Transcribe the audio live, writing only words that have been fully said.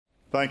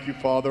Thank you,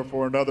 Father,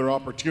 for another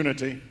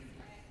opportunity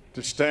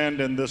to stand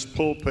in this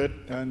pulpit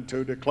and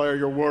to declare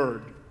your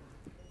word.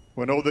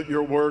 We know that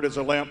your word is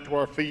a lamp to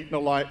our feet and a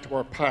light to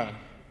our path.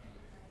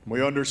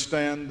 We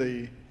understand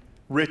the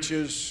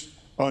riches,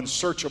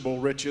 unsearchable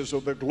riches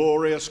of the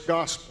glorious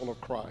gospel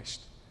of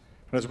Christ.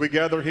 And as we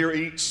gather here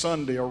each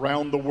Sunday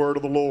around the word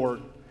of the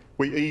Lord,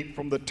 we eat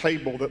from the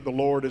table that the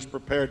Lord has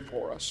prepared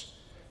for us.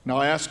 Now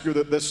I ask you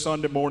that this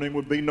Sunday morning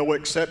would be no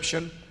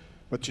exception,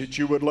 but that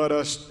you would let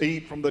us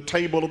eat from the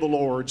table of the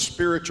Lord,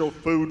 spiritual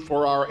food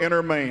for our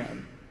inner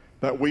man,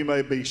 that we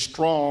may be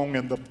strong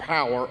in the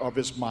power of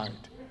his might.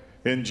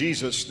 In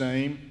Jesus'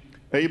 name,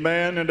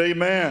 amen and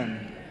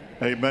amen.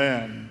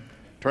 Amen.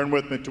 Turn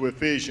with me to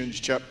Ephesians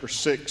chapter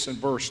 6 and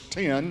verse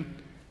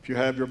 10. If you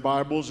have your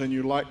Bibles and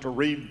you'd like to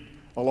read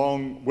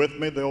along with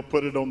me, they'll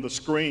put it on the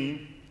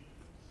screen.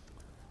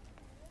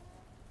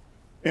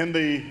 In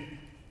the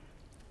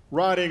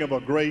writing of a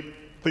great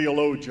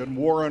theologian,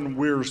 Warren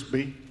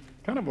Wiersbe,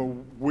 kind of a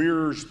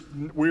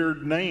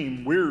weird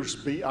name,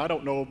 Wiersbe, I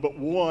don't know but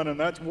one, and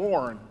that's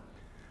Warren.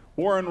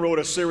 Warren wrote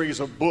a series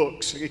of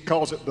books. He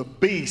calls it the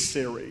B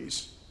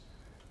series.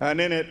 And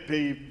in it,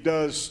 he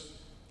does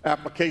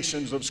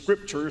applications of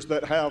scriptures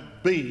that have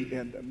be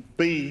in them.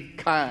 Be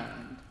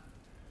kind.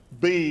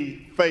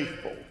 Be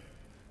faithful.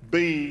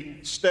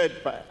 Be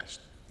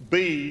steadfast.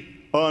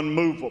 Be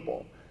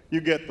unmovable.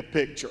 You get the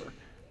picture.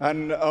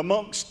 And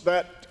amongst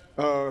that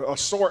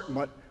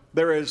assortment,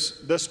 there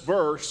is this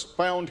verse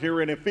found here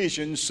in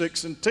Ephesians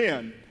 6 and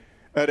 10.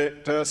 And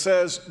it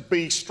says,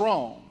 be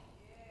strong.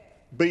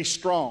 Be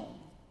strong.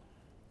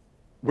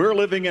 We're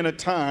living in a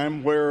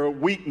time where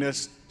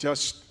weakness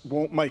just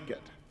won't make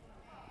it.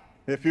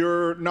 If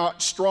you're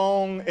not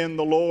strong in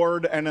the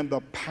Lord and in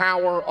the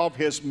power of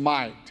his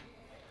might,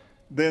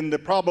 then the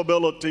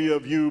probability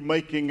of you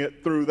making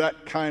it through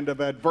that kind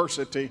of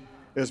adversity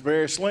is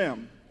very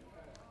slim.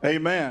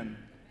 Amen.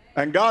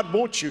 And God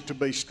wants you to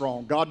be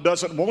strong. God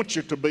doesn't want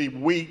you to be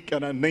weak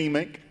and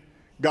anemic.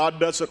 God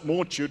doesn't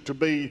want you to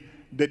be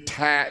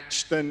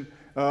detached and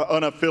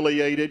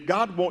unaffiliated.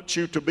 God wants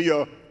you to be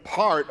a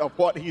part of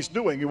what he's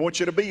doing. He wants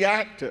you to be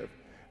active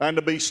and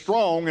to be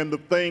strong in the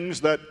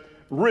things that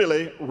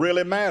really,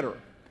 really matter.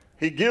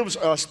 He gives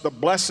us the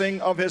blessing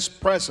of his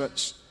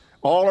presence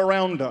all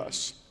around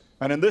us.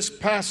 And in this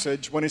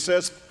passage, when he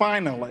says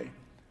finally,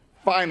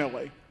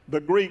 the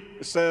Greek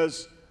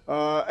says,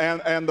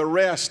 and the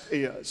rest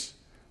is.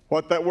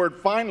 What that word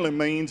finally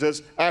means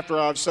is after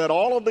I've said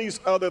all of these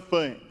other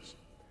things.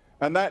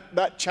 And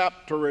that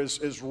chapter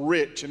is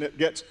rich, and it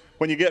gets,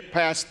 when you get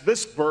past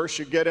this verse,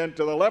 you get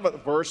into the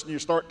 11th verse, and you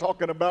start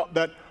talking about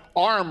that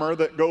armor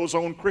that goes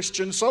on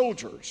Christian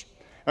soldiers.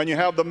 And you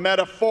have the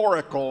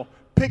metaphorical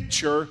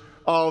picture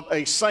of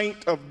a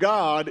saint of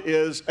God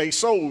is a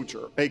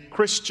soldier, a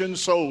Christian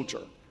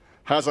soldier,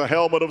 has a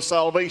helmet of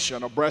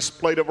salvation, a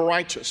breastplate of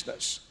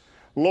righteousness,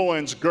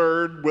 loins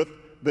girded with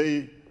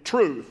the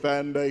truth,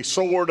 and a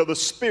sword of the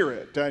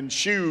Spirit, and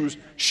shoes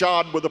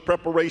shod with the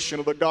preparation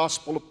of the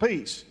gospel of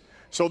peace.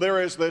 So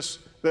there is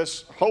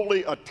this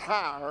holy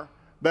attire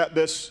that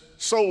this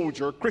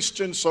soldier,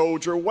 Christian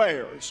soldier,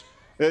 wears.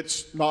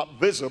 It's not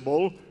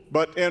visible,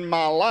 but in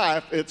my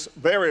life it's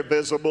very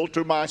visible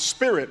to my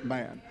spirit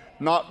man.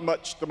 Not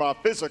much to my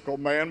physical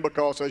man,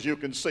 because as you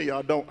can see,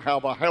 I don't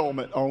have a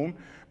helmet on.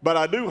 But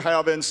I do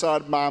have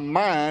inside my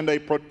mind a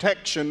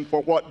protection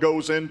for what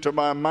goes into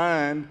my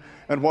mind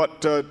and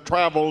what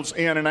travels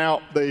in and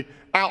out the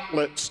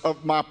outlets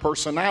of my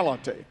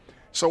personality.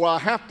 So I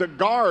have to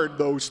guard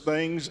those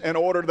things in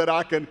order that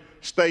I can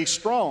stay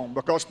strong,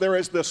 because there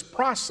is this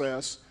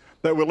process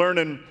that we learn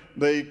in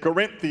the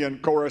Corinthian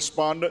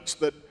correspondence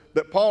that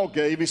Paul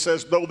gave. He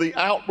says, though the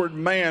outward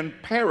man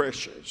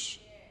perishes,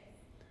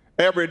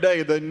 every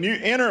day the new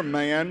inner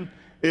man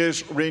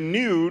is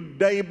renewed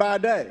day by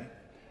day.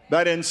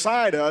 That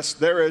inside us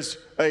there is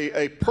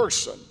a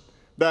person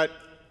that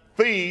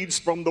feeds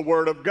from the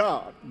Word of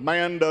God.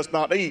 Man does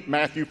not eat,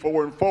 Matthew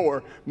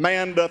 4:4,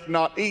 man doth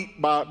not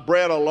eat by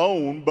bread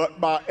alone,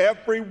 but by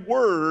every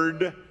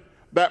word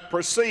that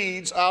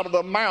proceeds out of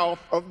the mouth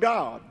of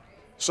God.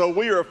 So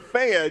we are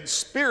fed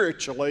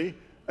spiritually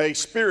a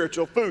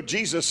spiritual food.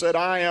 Jesus said,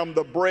 I am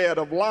the bread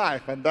of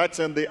life, and that's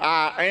in the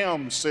I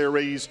Am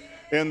series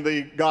in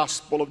the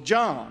Gospel of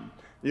John.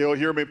 You'll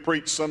hear me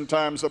preach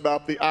sometimes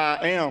about the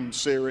I Am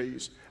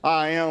series.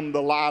 I am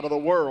the light of the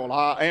world.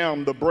 I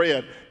am the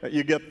bread.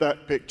 You get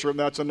that picture, and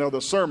that's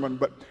another sermon.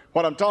 But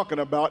what I'm talking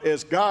about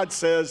is God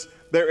says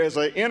there is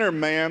an inner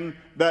man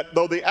that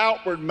though the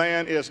outward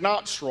man is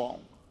not strong.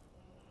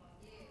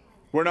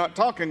 We're not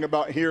talking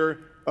about here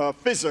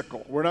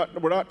physical. We're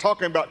not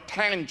talking about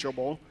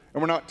tangible,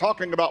 and we're not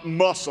talking about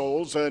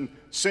muscles and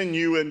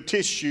sinew and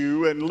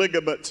tissue and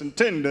ligaments and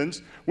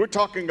tendons. We're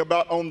talking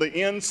about on the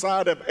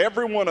inside of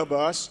every one of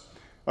us.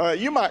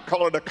 You might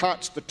call it a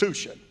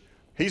constitution.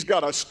 He's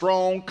got a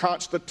strong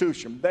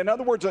constitution. In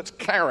other words, it's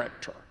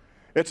character.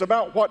 It's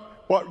about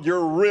what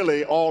you're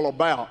really all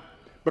about.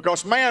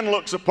 Because man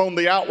looks upon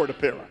the outward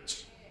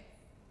appearance.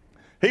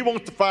 He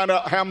wants to find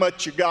out how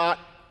much you got,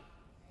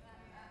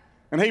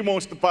 And he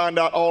wants to find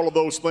out all of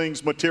those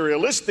things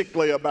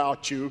materialistically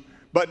about you.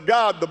 But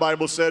God, the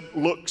Bible said,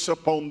 looks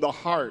upon the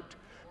heart.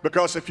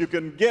 Because if you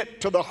can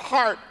get to the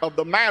heart of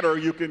the matter,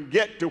 you can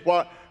get to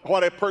what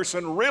a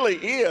person really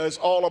is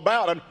all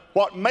about and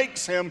what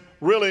makes him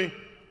really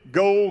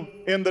go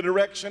in the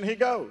direction he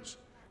goes.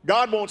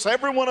 God wants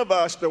every one of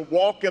us to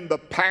walk in the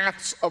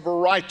paths of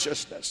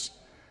righteousness.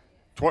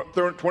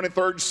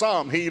 23rd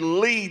Psalm, he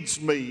leads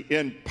me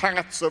in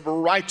paths of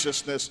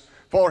righteousness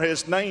for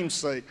his name's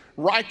sake.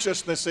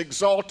 Righteousness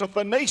exalteth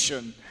a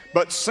nation,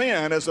 but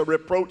sin is a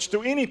reproach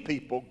to any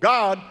people.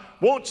 God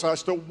wants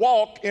us to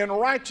walk in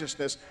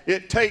righteousness.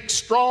 It takes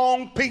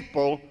strong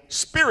people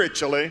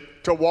spiritually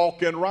to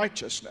walk in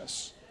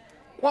righteousness.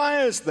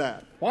 Why is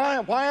that?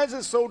 Why is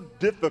it so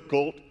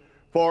difficult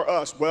for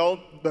us? Well,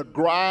 the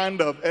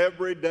grind of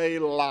everyday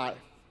life.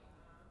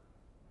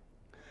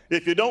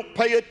 If you don't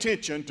pay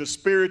attention to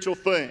spiritual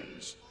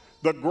things,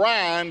 the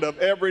grind of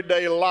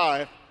everyday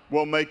life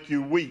will make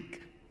you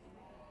weak.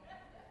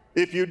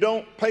 If you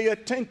don't pay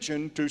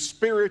attention to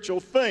spiritual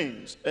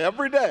things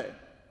every day,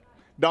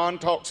 Don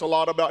talks a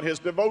lot about his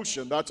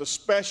devotion. That's a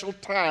special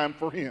time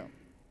for him.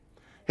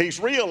 He's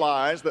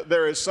realized that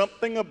there is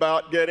something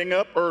about getting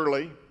up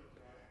early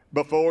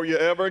before you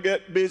ever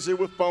get busy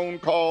with phone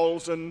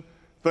calls and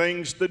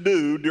things to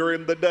do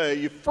during the day.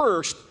 You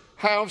first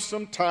have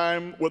some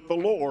time with the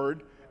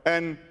Lord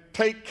and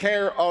take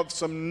care of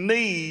some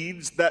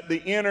needs that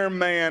the inner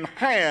man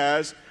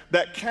has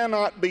that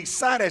cannot be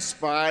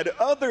satisfied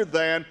other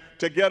than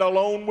to get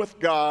alone with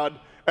God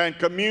and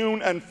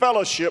commune and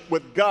fellowship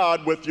with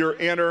God with your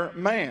inner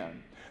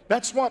man.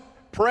 That's what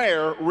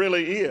prayer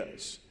really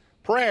is.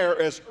 Prayer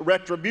is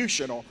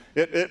retributional.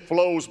 It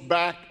flows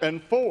back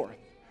and forth.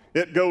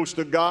 It goes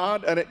to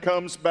God and it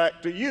comes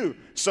back to you.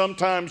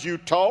 Sometimes you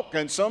talk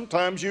and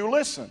sometimes you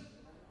listen.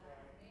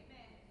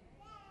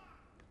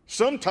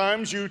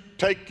 Sometimes you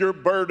take your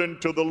burden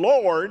to the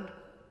Lord,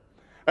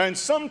 and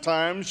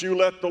sometimes you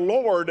let the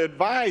Lord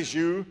advise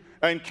you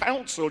and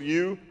counsel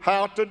you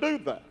how to do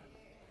that.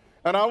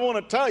 And I want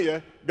to tell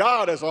you,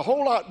 God is a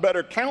whole lot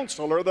better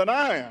counselor than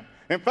I am.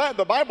 In fact,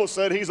 the Bible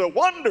said he's a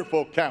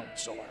wonderful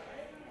counselor.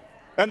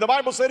 And the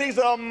Bible said he's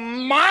a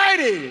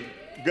mighty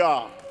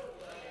God.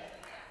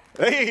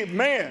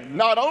 Amen.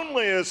 Not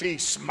only is he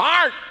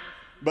smart,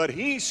 but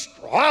he's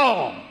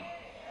strong.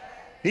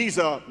 He's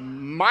a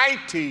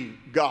mighty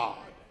God.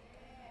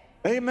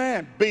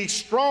 Amen. Be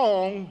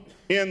strong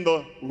in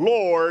the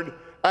Lord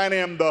and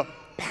in the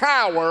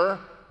power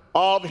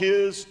of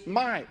his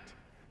might.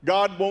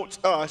 God wants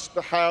us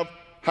to have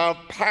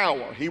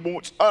power. He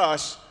wants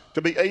us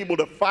to be able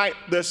to fight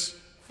this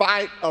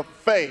fight of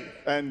faith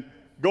and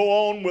go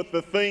on with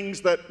the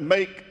things that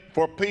make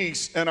for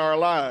peace in our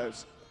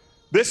lives.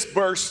 This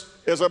verse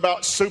is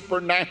about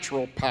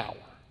supernatural power.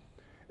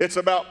 It's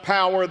about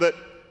power that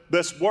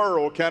this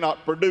world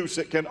cannot produce.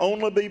 It can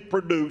only be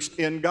produced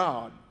in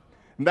God.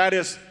 And that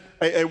is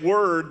a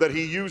word that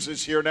he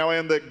uses here. Now,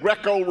 in the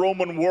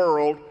Greco-Roman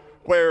world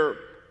where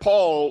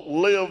Paul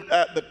lived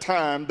at the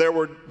time, there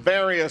were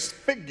various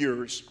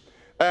figures.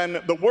 And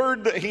the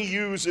word that he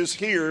uses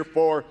here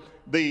for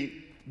the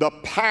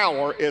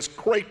power is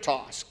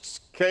kratos,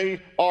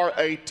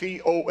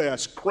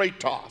 K-R-A-T-O-S,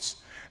 kratos.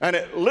 And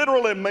it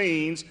literally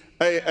means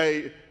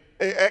a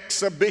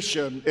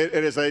exhibition. It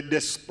is a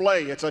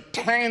display. It's a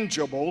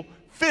tangible,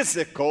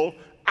 physical,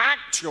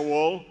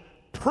 actual,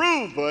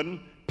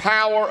 proven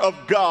power of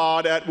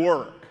God at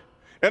work.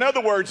 In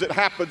other words, it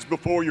happens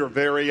before your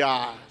very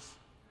eyes.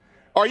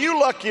 Are you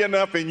lucky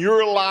enough in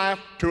your life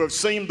to have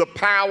seen the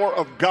power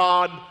of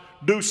God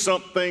do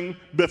something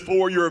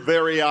before your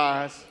very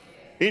eyes?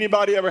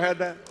 Anybody ever had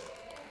that?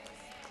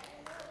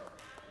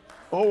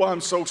 Oh,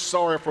 I'm so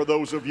sorry for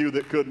those of you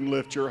that couldn't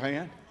lift your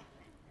hand.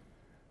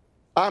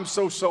 I'm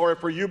so sorry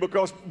for you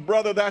because,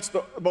 brother, that's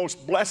the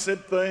most blessed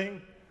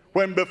thing.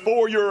 When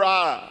before your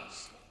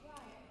eyes,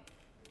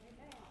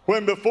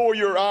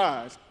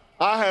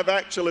 I have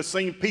actually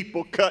seen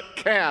people cut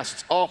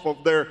casts off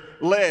of their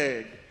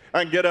leg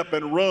and get up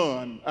and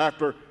run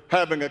after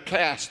having a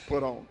cast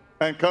put on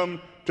and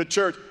come to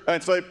church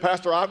and say,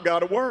 Pastor, I've got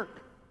to work.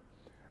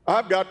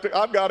 I've got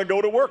to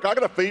go to work. I've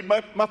got to feed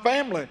my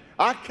family.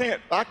 I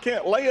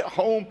can't lay at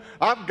home.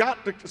 I've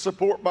got to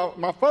support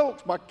my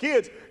folks, my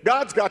kids.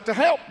 God's got to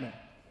help me.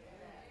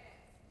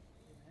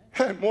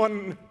 And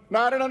one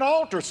night in an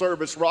altar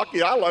service,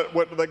 Rocky, I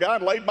went to the guy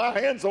and laid my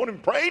hands on him,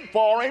 prayed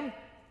for him.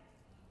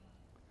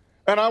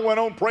 And I went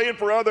on praying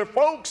for other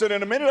folks, and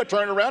in a minute I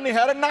turned around and he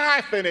had a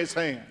knife in his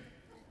hand.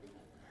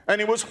 And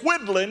he was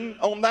whittling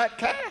on that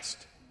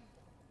cast.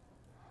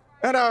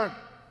 And I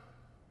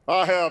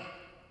have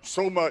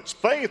so much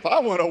faith, I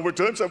went over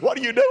to him and said, what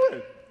are you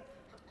doing?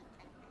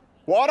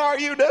 What are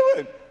you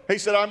doing? He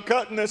said, I'm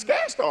cutting this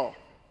cast off.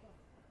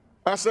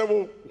 I said,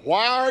 well,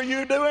 why are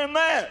you doing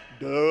that?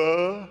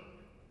 Duh.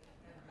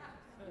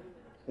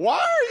 Why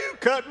are you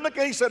cutting the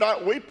cast? He said,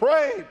 we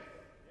prayed.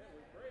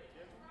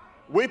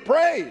 We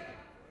prayed.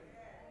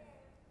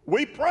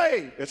 We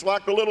prayed. It's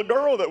like the little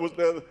girl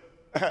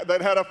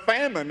that had a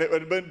famine. It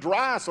had been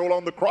dry, so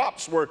all the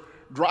crops were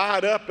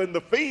dried up in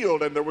the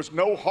field and there was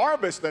no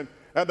harvest, and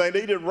they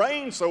needed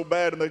rain so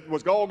bad, and they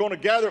was all going to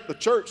gather at the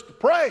church to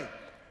pray.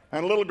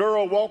 And a little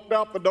girl walked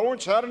out the door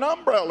and she had an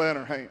umbrella in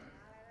her hand.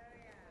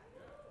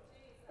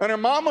 And her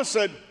mama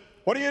said,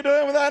 "What are you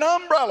doing with that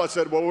umbrella?" I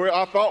said, "Well,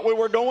 I thought we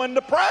were going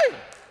to pray."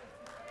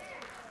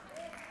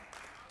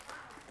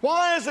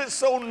 Why is it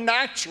so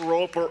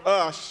natural for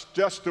us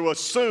just to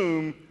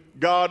assume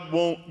God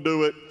won't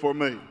do it for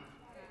me?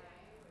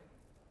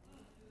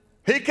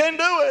 He can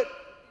do it.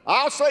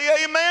 I'll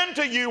say amen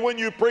to you when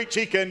you preach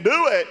He can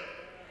do it.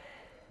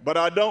 But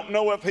I don't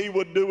know if He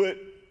would do it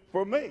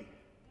for me.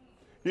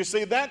 You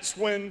see, that's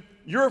when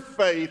your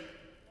faith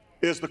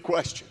is the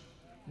question.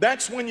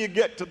 That's when you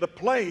get to the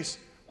place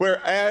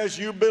where as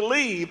you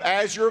believe,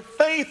 as your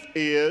faith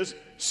is,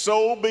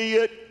 so be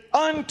it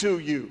unto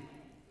you.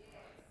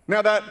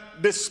 Now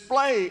that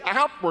display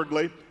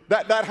outwardly,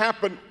 that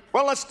happened,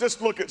 well, let's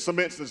just look at some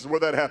instances where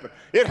that happened.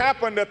 It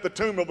happened at the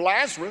tomb of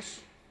Lazarus,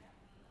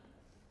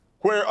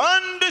 where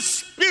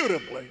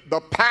undisputably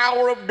the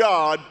power of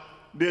God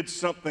did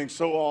something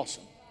so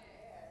awesome.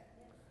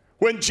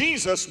 When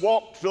Jesus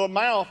walked to the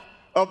mouth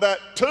of that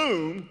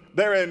tomb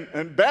there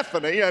in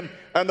Bethany, and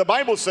the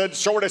Bible said,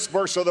 shortest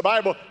verse of the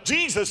Bible,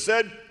 Jesus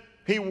said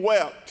He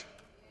wept.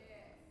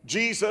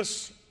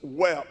 Jesus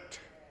wept.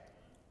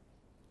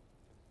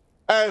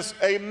 As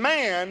a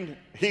man,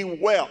 He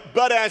wept.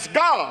 But as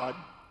God,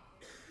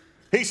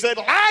 He said,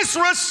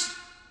 "Lazarus,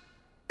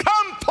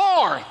 come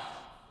forth."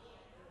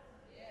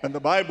 And the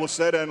Bible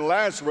said, and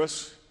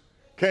Lazarus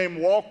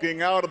came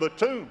walking out of the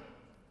tomb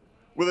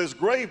with his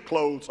grave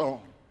clothes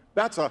on.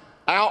 That's an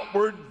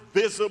outward,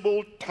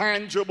 visible,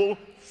 tangible,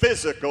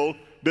 physical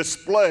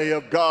display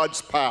of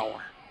God's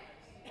power.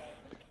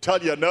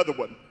 Tell you another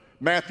one.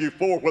 Matthew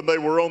 4, when they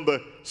were on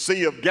the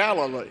Sea of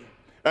Galilee,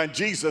 and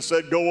Jesus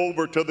said, "Go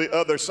over to the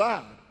other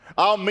side.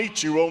 I'll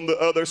meet you on the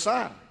other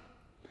side."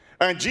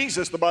 And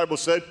Jesus, the Bible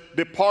said,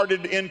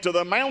 departed into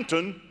the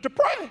mountain to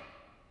pray.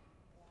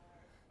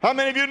 How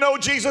many of you know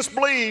Jesus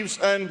believes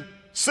and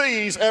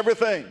sees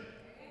everything?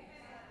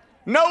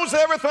 Knows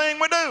everything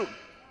we do.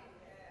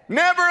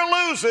 Never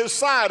loses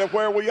sight of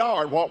where we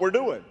are and what we're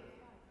doing.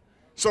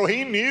 So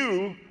He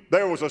knew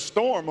there was a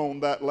storm on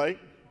that lake.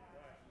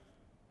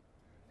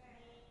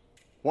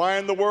 Why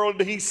in the world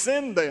did He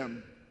send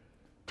them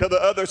to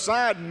the other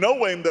side,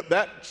 knowing that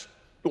that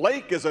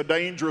lake is a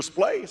dangerous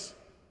place?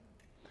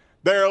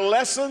 There are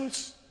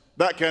lessons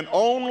that can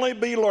only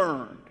be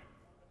learned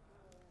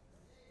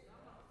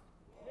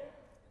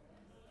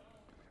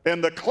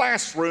in the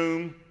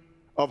classroom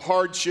of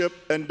hardship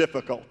and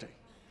difficulty.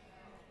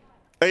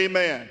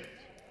 Amen.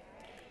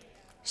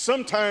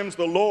 Sometimes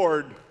the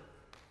Lord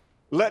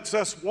lets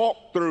us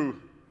walk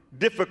through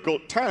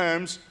difficult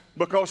times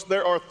because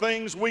there are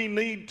things we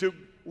need to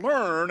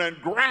learn and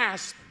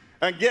grasp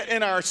and get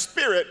in our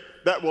spirit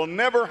that will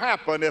never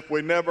happen if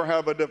we never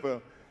have a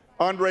difficulty.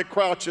 Andre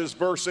Crouch's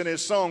verse in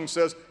his song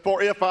says,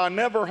 "For if I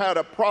never had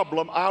a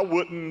problem, I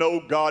wouldn't know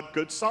God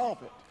could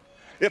solve it.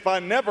 If I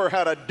never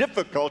had a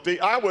difficulty,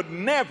 I would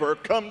never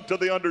come to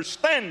the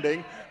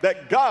understanding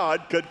that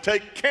God could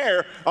take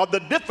care of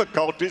the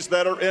difficulties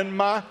that are in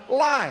my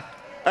life.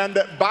 And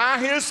that by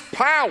His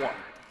power,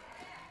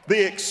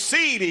 the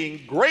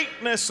exceeding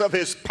greatness of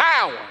His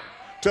power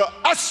to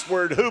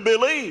usward who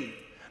believe,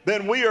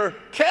 then we are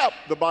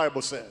kept," the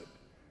Bible said.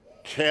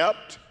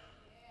 Kept.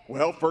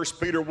 Well, 1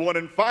 Peter 1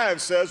 and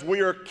 5 says we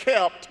are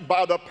kept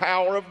by the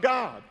power of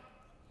God.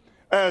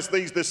 As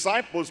these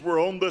disciples were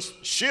on this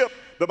ship,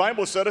 the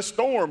Bible said a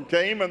storm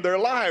came and their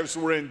lives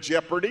were in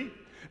jeopardy,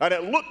 and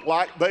it looked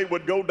like they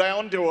would go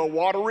down to a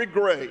watery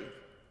grave.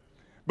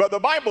 But the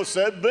Bible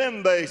said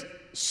then they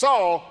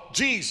saw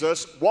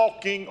Jesus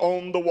walking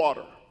on the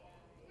water.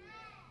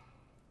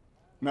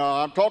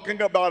 Now, I'm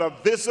talking about a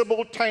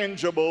visible,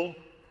 tangible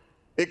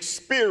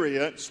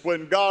experience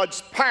when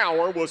God's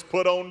power was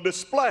put on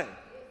display.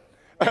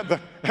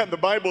 And the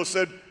Bible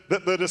said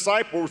that the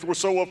disciples were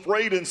so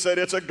afraid and said,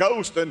 "It's a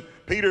ghost." And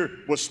Peter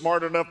was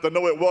smart enough to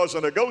know it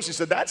wasn't a ghost. He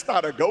said, "That's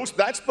not a ghost,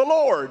 that's the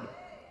Lord.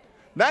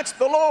 That's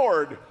the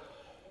Lord."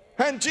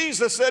 And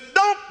Jesus said,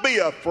 "Don't be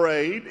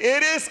afraid.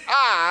 It is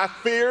I,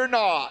 fear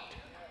not.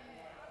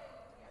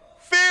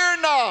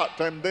 Fear not."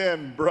 And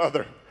then,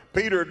 brother,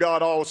 Peter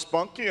got all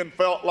spunky and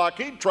felt like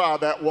he'd try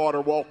that water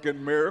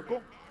walking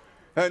miracle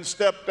and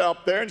stepped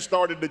out there and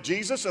started to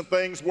Jesus, and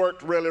things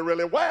worked really,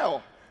 really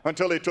well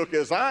until he took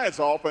his eyes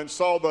off and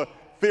saw the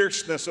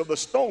fierceness of the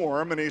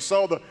storm, and he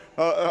saw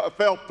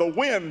felt the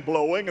wind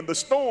blowing and the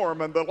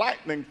storm and the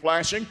lightning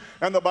flashing,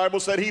 and the Bible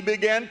said he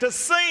began to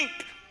sink.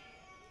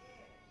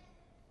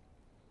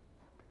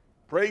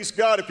 Praise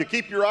God, if you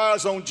keep your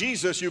eyes on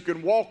Jesus, you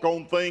can walk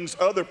on things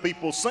other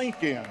people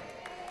sink in.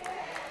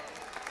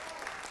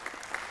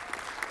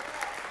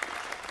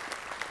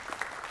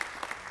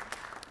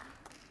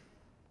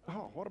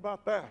 Oh, what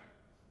about that?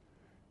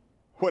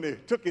 When he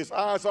took his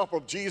eyes off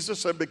of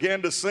Jesus and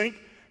began to sink,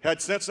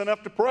 had sense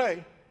enough to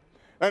pray.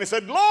 And he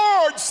said,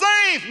 "Lord,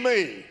 save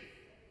me."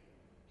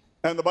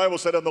 And the Bible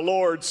said, and the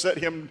Lord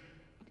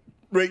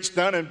reached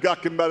down and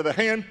got him by the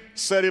hand,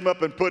 set him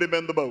up and put him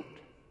in the boat.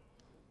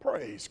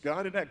 Praise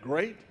God. Isn't that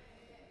great?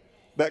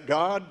 That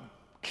God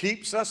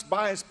keeps us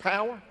by his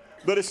power.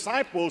 The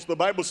disciples, the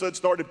Bible said,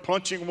 started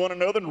punching one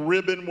another and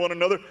ribbing one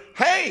another.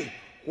 Hey,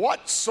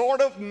 what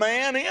sort of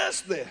man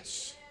is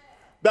this,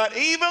 that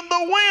even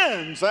the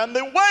winds and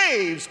the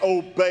waves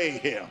obey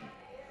him?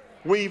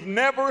 We've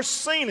never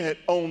seen it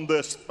on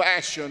this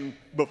fashion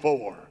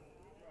before.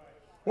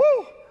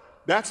 Woo!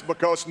 That's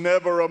because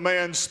never a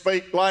man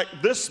spake like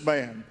this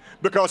man.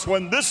 Because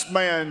when this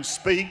man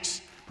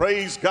speaks,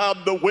 praise God,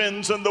 the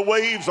winds and the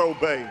waves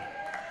obey.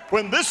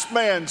 When this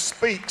man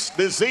speaks,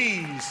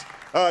 disease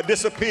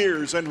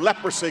disappears and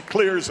leprosy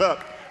clears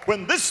up.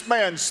 When this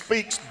man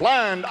speaks,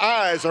 blind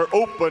eyes are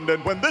opened.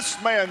 And when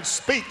this man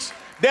speaks,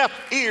 deaf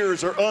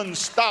ears are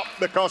unstopped,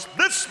 because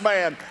this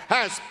man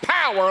has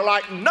power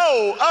like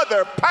no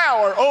other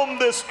power on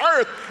this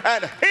earth.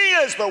 And he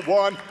is the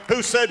one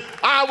who said,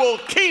 I will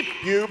keep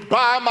you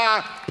by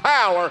my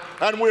power.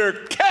 And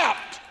we're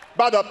kept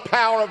by the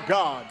power of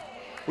God.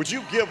 Would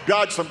you give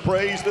God some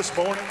praise this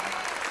morning?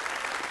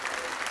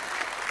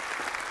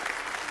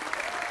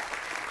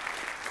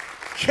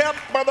 Kept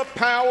by the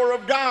power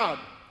of God.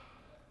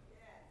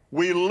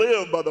 We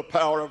live by the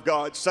power of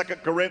God.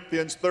 2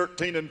 Corinthians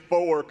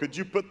 13:4. Could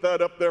you put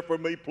that up there for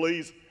me,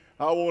 please?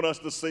 I want us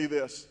to see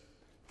this.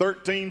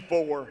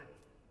 13:4.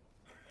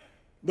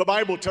 The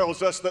Bible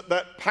tells us that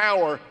that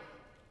power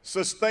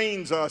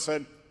sustains us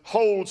and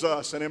holds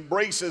us and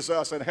embraces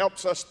us and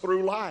helps us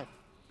through life.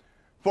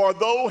 For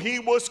though he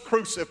was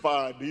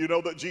crucified, do you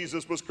know that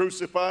Jesus was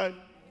crucified?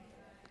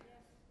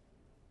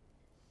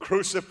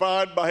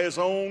 Crucified by his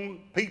own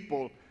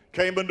people,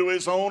 came into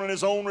his own, and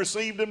his own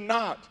received him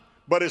not.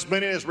 But as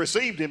many as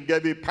received him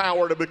gave him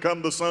power to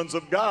become the sons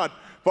of God.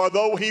 For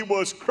though he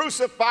was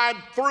crucified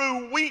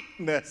through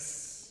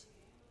weakness,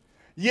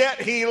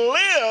 yet he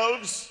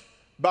lives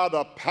by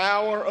the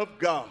power of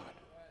God.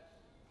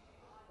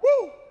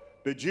 Woo!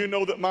 Did you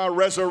know that my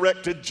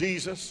resurrected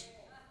Jesus,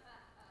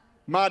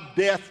 my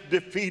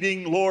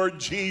death-defeating Lord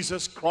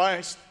Jesus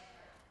Christ,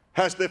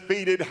 has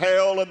defeated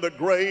hell and the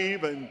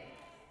grave and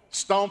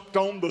stomped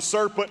on the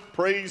serpent,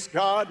 praise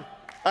God,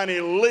 and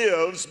he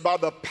lives by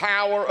the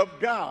power of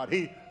God.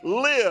 He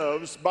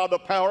lives by the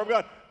power of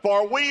God.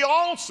 For we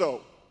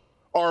also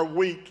are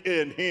weak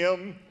in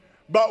him,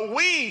 but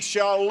we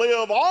shall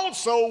live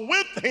also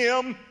with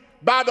him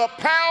by the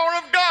power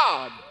of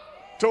God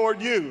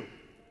toward you.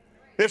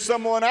 If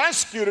someone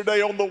asks you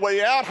today on the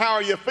way out, how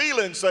are you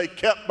feeling? Say,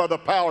 kept by the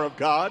power of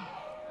God.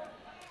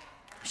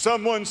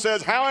 Someone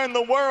says, how in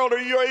the world are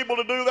you able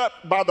to do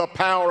that? By the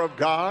power of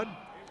God.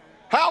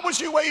 How was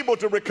you able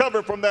to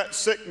recover from that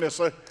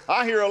sickness?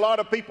 I hear a lot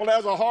of people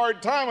has a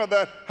hard time with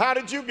that. How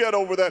did you get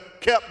over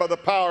that? Kept by the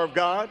power of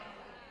God.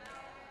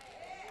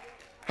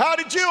 How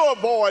did you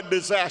avoid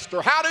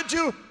disaster? How did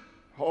you?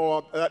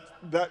 Oh,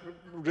 that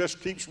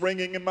just keeps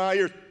ringing in my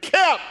ears.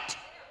 Kept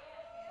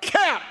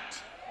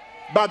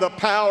by the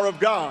power of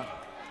God.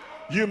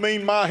 You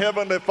mean my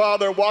heavenly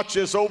Father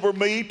watches over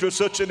me to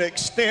such an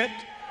extent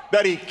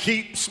that he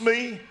keeps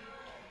me?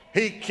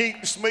 He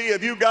keeps me.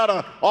 Have you got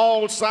an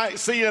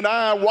all-seeing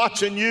eye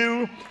watching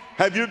you?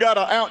 Have you got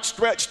an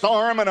outstretched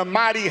arm and a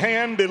mighty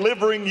hand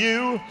delivering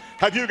you?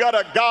 Have you got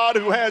a God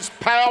who has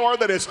power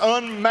that is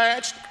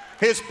unmatched?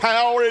 His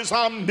power is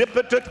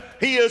omnipotent.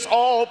 He is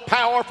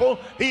all-powerful.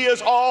 He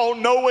is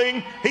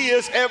all-knowing. He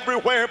is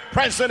everywhere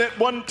present at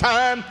one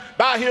time.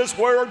 By his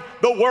word,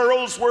 the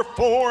worlds were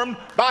formed.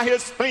 By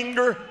his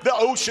finger, the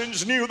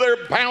oceans knew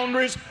their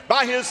boundaries.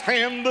 By his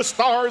hand, the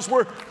stars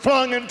were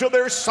flung into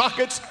their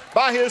sockets.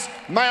 By his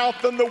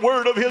mouth and the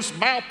word of his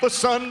mouth, the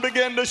sun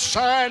began to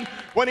shine.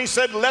 When he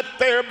said, let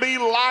there be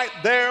light,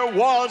 there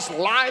was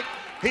light.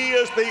 He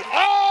is the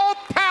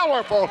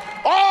all-powerful,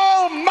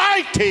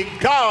 almighty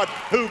God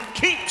who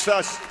keeps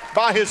us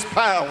by his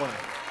power.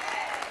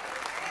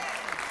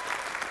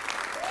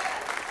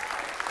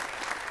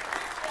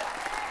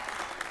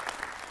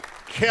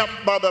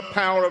 Kept by the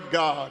power of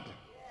God.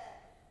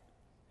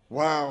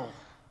 Wow.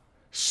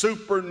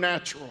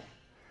 Supernatural.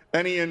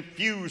 And he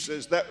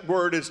infuses, that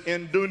word is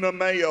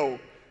endunameo.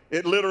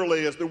 It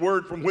literally is the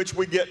word from which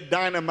we get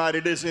dynamite.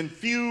 It is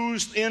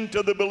infused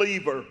into the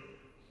believer.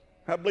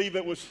 I believe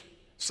it was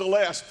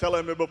Celeste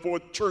telling me before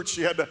church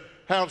she had to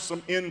have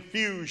some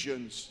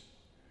infusions,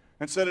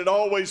 and said it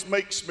always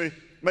makes me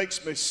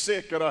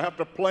sick, and I have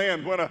to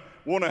plan when I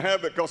want to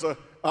have it because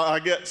I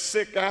get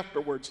sick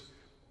afterwards.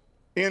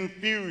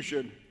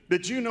 Infusion.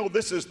 Did you know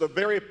this is the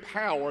very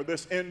power,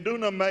 this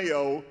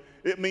endunameo?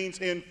 It means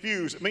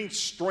infuse. It means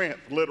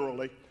strength,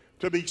 literally,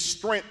 to be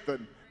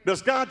strengthened.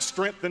 Does God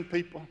strengthen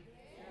people?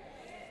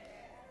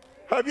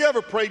 Have you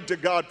ever prayed to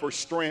God for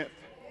strength?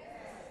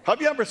 Have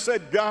you ever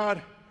said,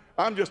 God,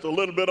 I'm just a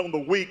little bit on the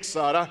weak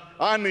side.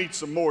 I need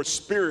some more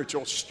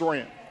spiritual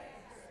strength.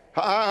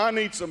 I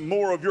need some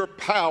more of your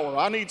power.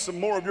 I need some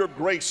more of your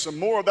grace, some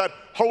more of that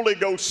Holy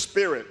Ghost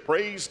Spirit.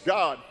 Praise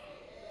God.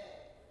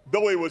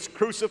 Though he was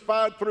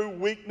crucified through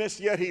weakness,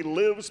 yet he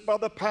lives by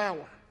the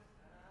power.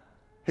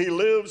 He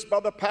lives by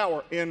the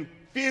power,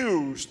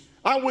 infused.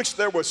 I wish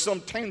there was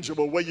some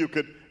tangible way you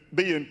could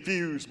be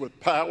infused with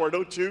power,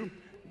 don't you?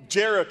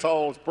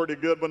 Geritol is pretty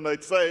good when they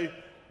say,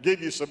 give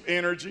you some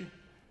energy.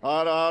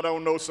 I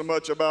don't know so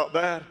much about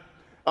that.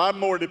 I'm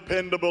more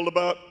dependable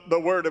about the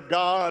Word of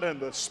God and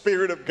the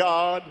Spirit of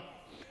God.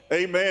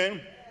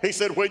 Amen. He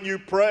said, when you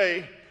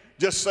pray,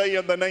 just say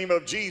in the name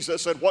of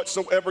Jesus, and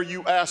whatsoever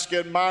you ask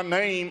in my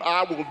name,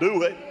 I will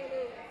do it.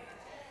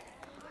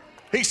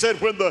 He said,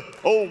 when the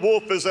old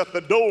wolf is at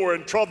the door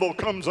and trouble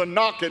comes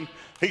a-knocking,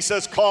 he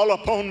says, call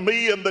upon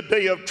me in the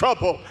day of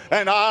trouble,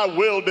 and I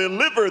will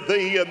deliver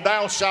thee, and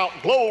thou shalt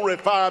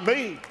glorify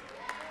me.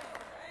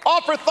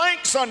 Offer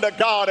thanks unto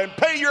God and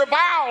pay your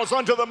vows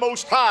unto the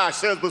Most High,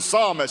 says the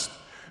psalmist.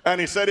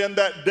 And he said, in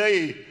that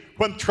day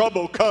when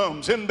trouble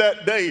comes, in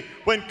that day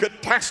when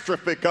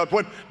catastrophe comes,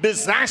 when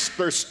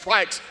disaster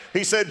strikes,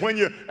 he said, when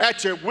you're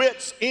at your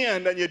wits'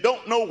 end and you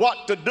don't know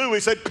what to do, he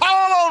said,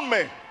 call on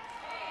me,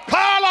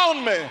 call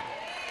on me,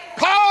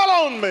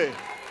 call on me,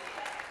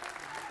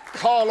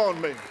 call on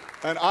me,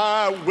 and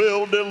I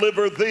will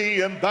deliver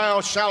thee, and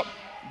thou shalt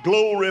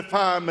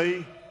glorify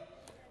me.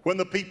 When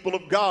the people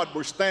of God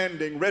were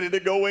standing ready to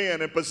go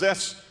in and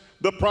possess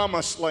the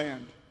promised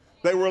land,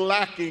 they were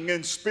lacking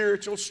in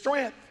spiritual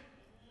strength.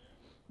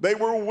 They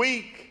were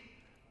weak.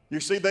 You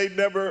see, they'd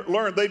never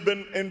learned. They'd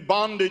been in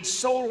bondage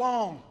so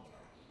long.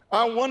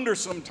 I wonder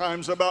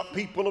sometimes about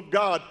people of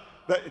God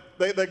that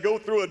they go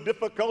through a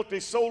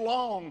difficulty so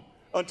long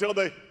until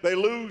they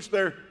lose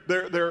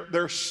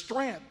their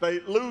strength. They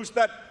lose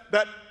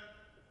that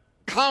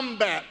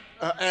combat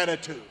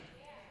attitude.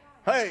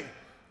 Hey,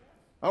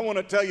 I want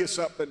to tell you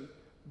something.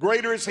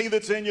 Greater is he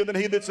that's in you than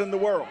he that's in the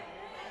world.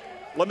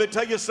 Let me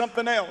tell you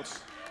something else.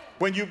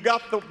 When you've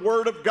got the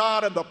Word of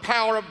God and the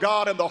power of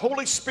God and the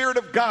Holy Spirit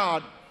of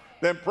God,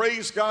 then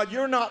praise God,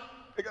 you're not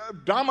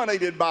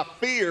dominated by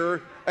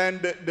fear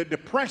and the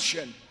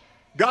depression.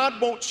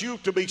 God wants you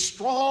to be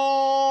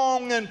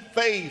strong in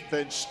faith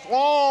and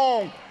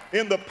strong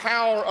in the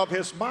power of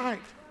his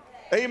might.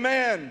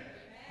 Amen.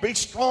 Be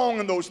strong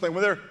in those things.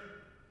 When they're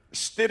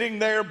sitting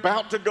there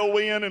about to go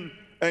in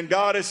and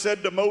God has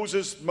said to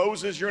Moses,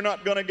 Moses, you're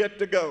not going to get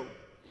to go.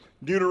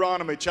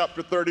 Deuteronomy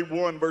chapter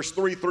 31, verse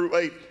 3 through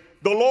 8.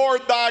 The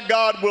Lord thy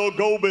God will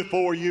go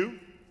before you.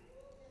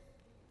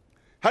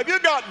 Have you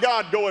got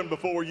God going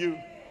before you?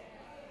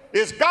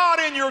 Is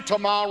God in your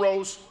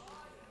tomorrows?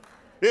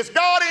 Is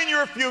God in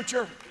your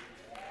future?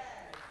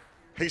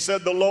 He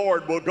said the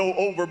Lord will go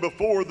over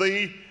before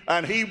thee,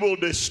 and he will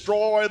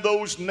destroy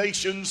those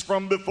nations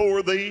from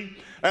before thee,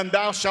 and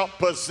thou shalt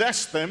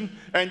possess them.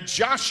 And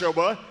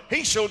Joshua,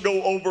 he shall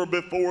go over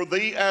before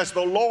thee, as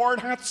the Lord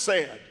hath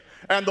said.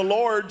 And the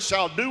Lord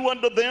shall do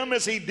unto them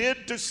as he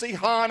did to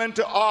Sihon and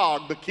to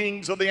Og, the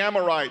kings of the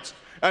Amorites,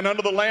 and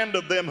unto the land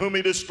of them whom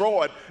he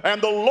destroyed.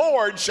 And the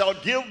Lord shall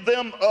give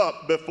them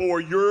up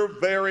before your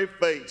very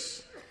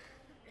face.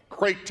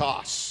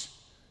 Kratos,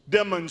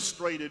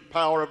 demonstrated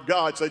power of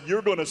God. Said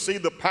you're going to see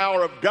the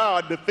power of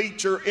God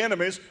defeat your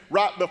enemies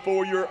right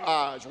before your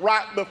eyes,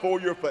 right before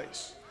your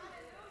face.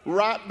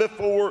 Right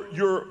before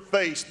your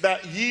face,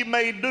 that ye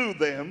may do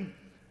them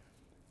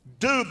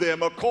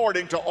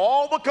according to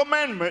all the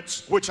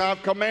commandments which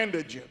I've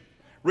commanded you.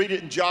 Read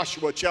it in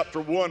Joshua chapter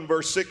 1,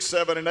 verse 6,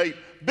 7, and 8.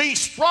 Be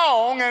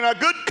strong and of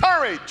good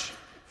courage.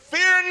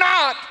 Fear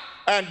not,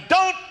 and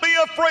don't be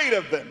afraid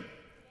of them.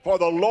 For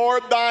the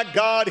Lord thy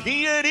God,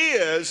 he it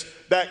is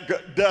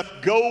that doth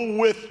go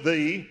with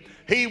thee.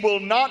 He will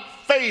not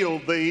fail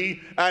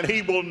thee, and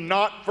he will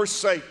not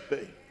forsake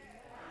thee.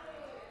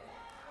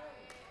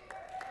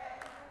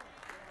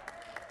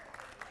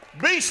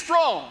 Be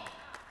strong,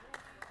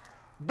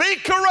 be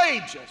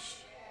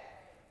courageous,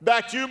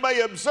 that you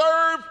may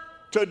observe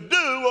to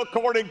do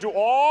according to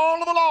all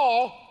of the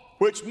law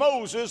which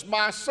Moses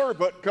my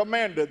servant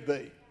commanded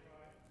thee.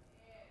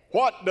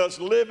 What does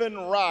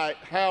living right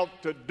have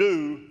to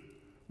do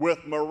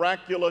with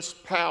miraculous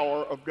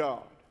power of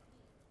God?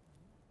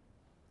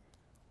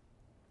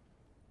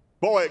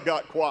 Boy, it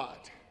got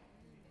quiet.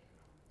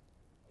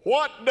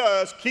 What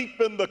does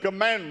keeping the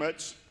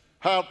commandments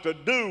have to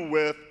do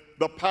with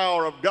the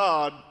power of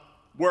God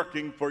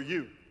working for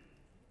you?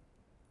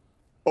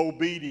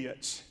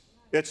 Obedience.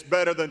 It's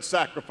better than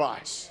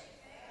sacrifice.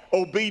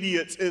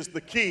 Obedience is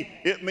the key.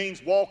 It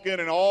means walking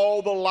in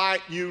all the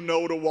light you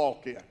know to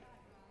walk in.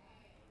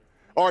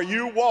 Are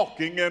you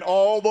walking in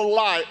all the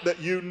light that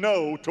you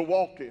know to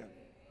walk in?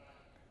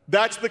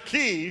 That's the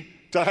key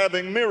to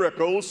having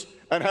miracles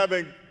and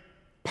having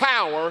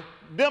power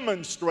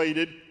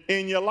demonstrated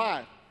in your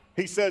life.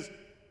 He says,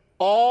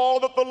 all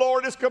that the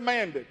Lord has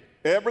commanded,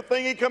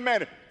 everything he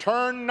commanded,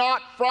 turn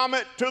not from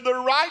it to the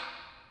right,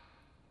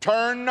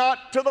 turn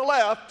not to the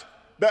left,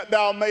 that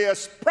thou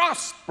mayest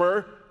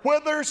prosper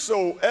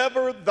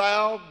whithersoever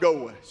thou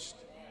goest.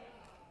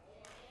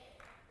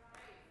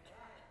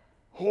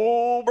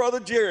 Oh, Brother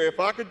Jerry, if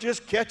I could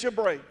just catch a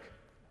break.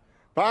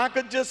 If I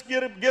could just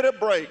get a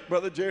break,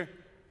 Brother Jerry.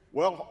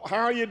 Well, how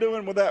are you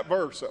doing with that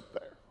verse up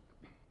there?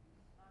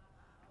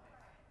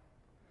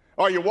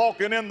 Are you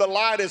walking in the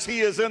light as he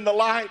is in the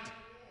light?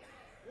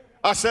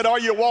 I said, are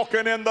you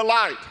walking in the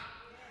light?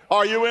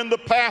 Are you in the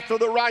path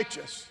of the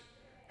righteous?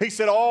 He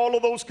said all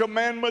of those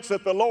commandments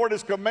that the Lord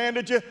has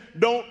commanded you,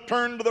 don't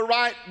turn to the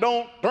right,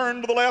 don't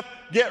turn to the left.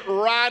 Get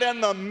right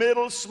in the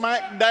middle,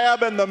 smack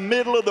dab in the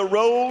middle of the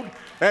road,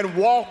 and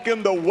walk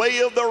in the way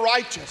of the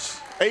righteous.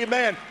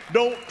 Amen.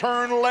 Don't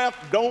turn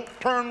left, don't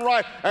turn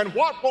right. And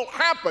what will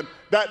happen?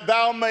 That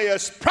thou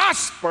mayest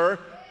prosper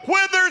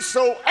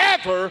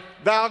whithersoever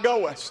thou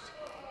goest.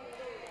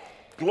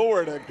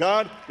 Glory to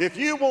God. If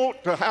you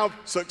want to have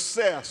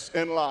success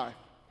in life,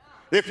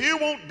 if you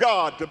want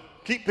God to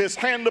keep his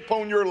hand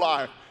upon your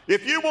life,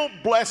 if you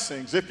want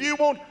blessings, if you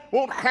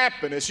want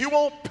happiness, you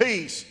want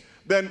peace,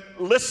 then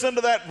listen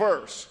to that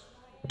verse.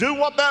 Do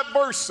what that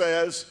verse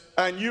says,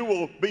 and you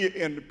will be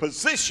in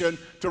position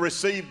to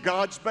receive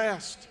God's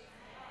best.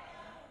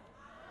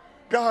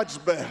 God's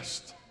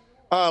best.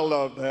 I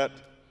love that.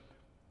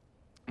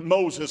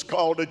 Moses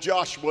called to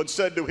Joshua and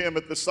said to him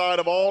at the sight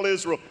of all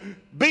Israel,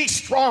 be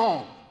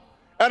strong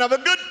and of a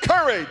good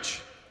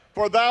courage,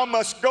 for thou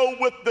must go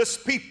with this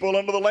people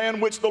unto the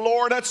land which the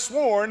Lord hath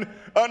sworn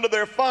unto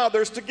their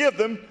fathers to give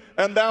them,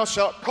 and thou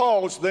shalt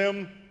cause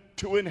them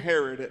to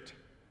inherit it.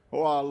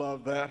 Oh, I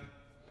love that.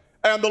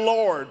 And the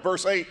Lord,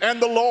 verse 8,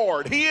 and the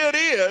Lord, he it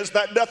is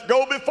that doth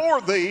go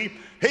before thee.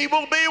 He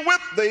will be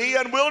with thee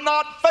and will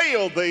not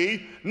fail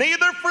thee,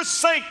 neither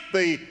forsake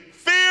thee.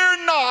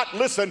 Fear not,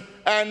 listen,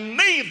 and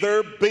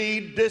neither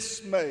be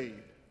dismayed.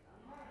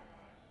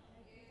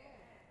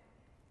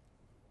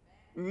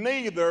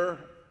 Neither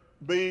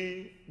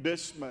be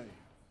dismayed.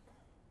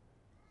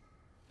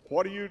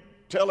 What are you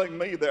telling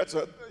me?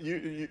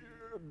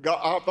 God,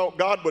 I thought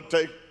God would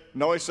take.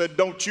 No, he said,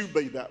 don't you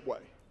be that way.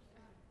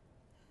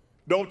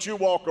 Don't you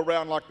walk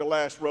around like the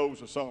last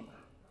rose of summer.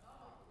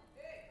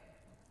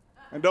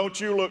 And don't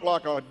you look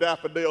like a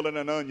daffodil in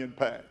an onion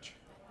patch.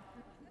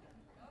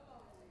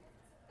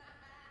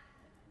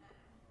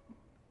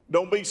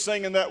 Don't be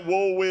singing that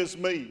woe is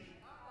me.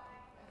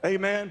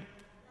 Amen.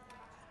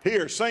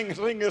 Here, sing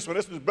this one.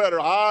 This is better.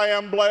 I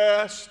am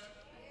blessed.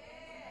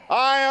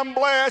 I am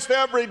blessed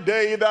every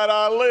day that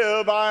I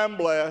live. I am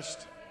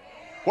blessed.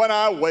 When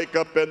I wake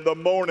up in the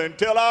morning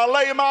till I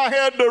lay my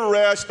head to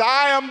rest,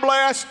 I am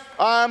blessed.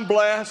 I am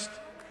blessed.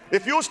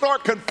 If you'll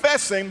start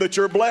confessing that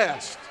you're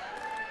blessed,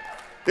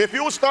 if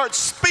you'll start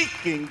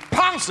speaking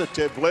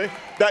positively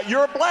that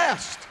you're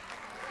blessed,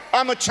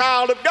 I'm a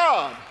child of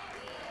God.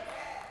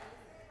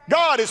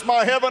 God is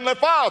my heavenly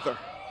Father.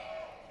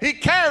 He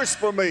cares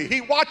for me.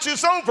 He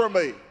watches over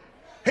me.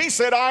 He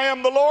said, I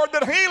am the Lord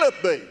that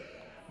healeth thee.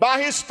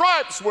 By his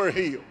stripes we're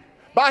healed.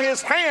 By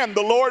his hand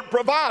the Lord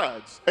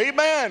provides.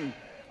 Amen.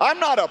 I'm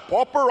not a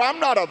pauper. I'm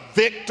not a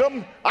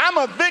victim. I'm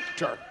a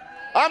victor.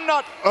 I'm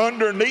not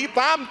underneath.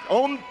 I'm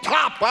on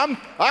top.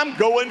 I'm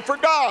going for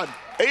God.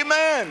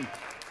 Amen.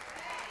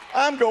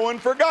 I'm going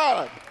for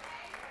God.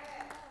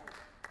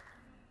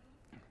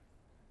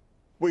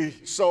 We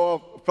saw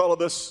a fellow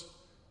this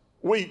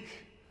week,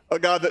 a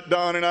guy that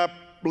Don and I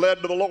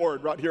led to the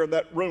Lord right here in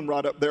that room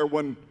right up there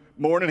one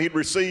morning. He'd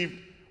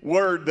received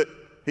word that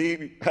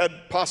he had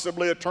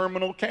possibly a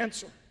terminal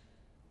cancer.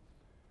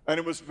 And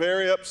he was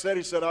very upset.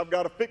 He said, I've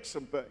got to fix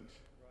some things.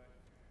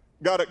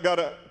 Got to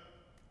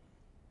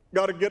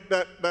get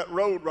that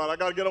road right. I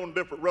got to get on a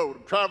different road.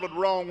 I'm traveling the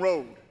wrong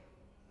road.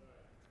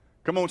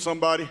 Come on,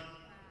 somebody.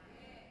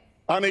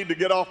 I need to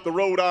get off the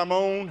road I'm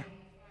on,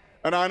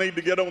 and I need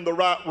to get on the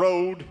right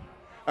road.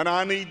 And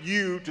I need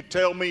you to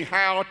tell me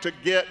how to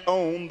get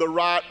on the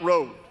right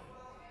road.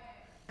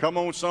 Come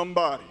on,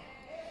 somebody.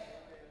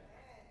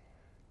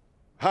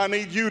 I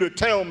need you to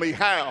tell me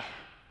how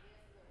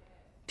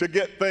to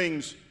get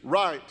things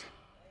right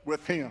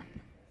with him.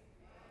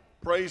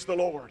 Praise the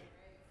Lord.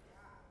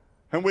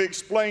 And we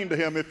explained to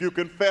him, if you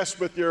confess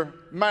with your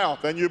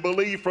mouth and you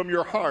believe from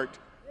your heart,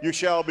 you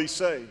shall be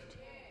saved.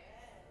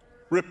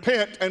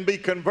 Repent and be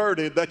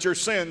converted, that your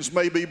sins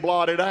may be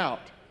blotted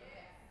out.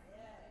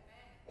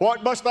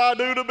 What must I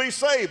do to be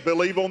saved?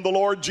 Believe on the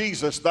Lord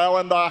Jesus, thou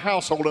and thy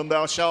household, and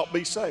thou shalt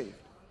be saved.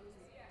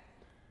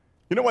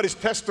 You know what his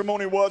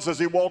testimony was as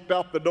he walked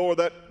out the door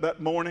that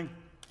morning?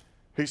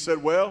 He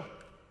said, well,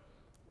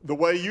 the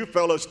way you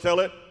fellas tell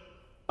it,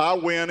 I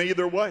win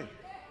either way.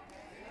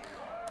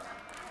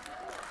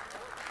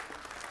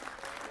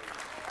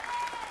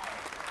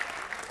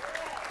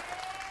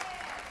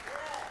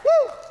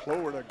 Woo!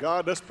 Glory to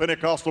God. This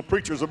Pentecostal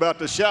preacher's about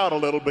to shout a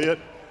little bit.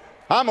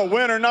 I'm a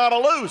winner, not a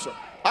loser.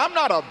 I'm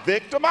not a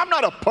victim. I'm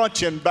not a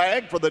punching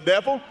bag for the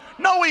devil.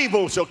 No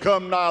evil shall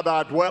come nigh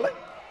thy dwelling.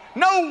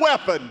 No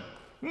weapon,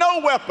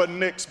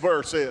 next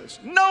verse is,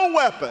 no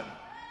weapon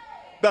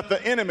that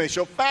the enemy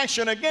shall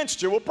fashion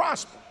against you will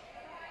prosper.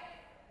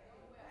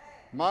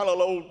 My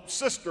little old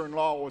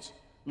sister-in-law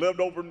lived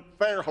over in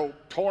Fairhope,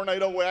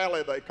 Tornado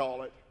Alley they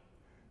call it.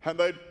 And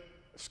they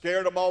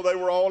scared them all. They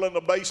were all in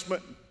the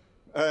basement.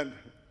 And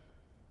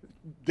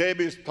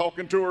Debbie's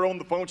talking to her on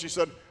the phone. She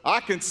said, I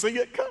can see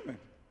it coming.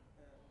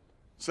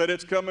 Said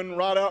it's coming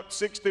right out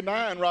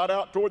 69, right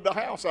out toward the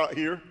house out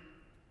here.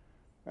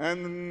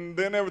 And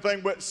then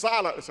everything went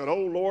silent. I said,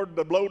 oh, Lord,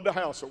 they blowed the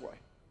house away.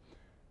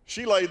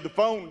 She laid the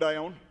phone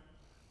down,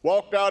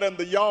 walked out in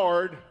the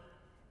yard,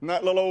 And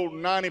that little old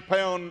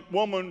 90-pound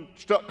woman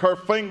stuck her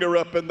finger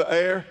up in the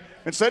air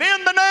and said,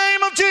 "In the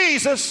name of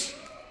Jesus,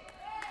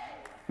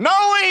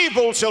 no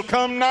evil shall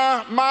come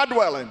nigh my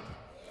dwelling.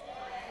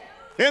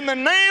 In the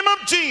name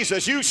of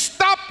Jesus, you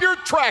stop your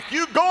track.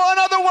 You go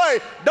another way.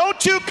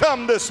 Don't you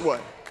come this way."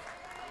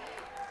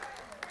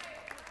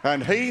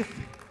 And Heath,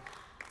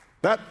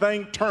 that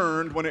thing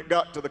turned when it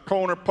got to the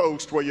corner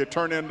post where you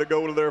turn in to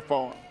go to their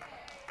farm.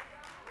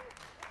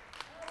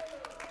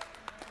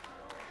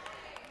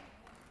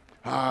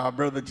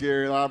 Brother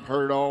Jerry, I've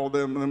heard all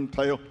them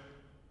tales.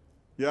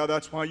 Yeah,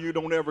 that's why you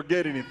don't ever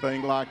get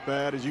anything like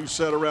that, as you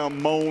sit around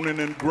moaning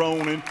and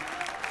groaning.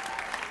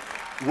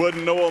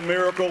 Wouldn't know a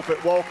miracle if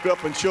it walked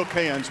up and shook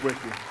hands with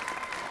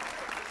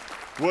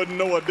you. Wouldn't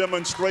know a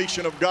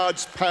demonstration of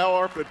God's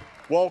power if it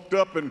walked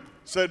up and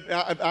said,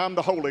 "I'm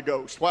the Holy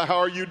Ghost. Why, how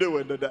are you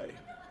doing today?"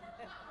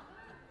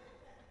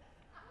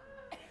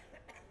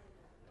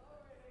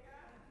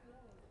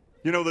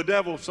 You know, the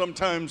devil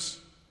sometimes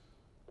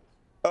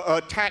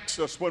attacks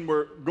us when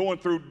we're going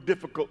through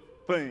difficult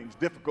things,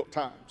 difficult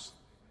times.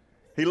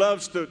 He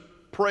loves to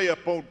prey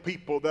upon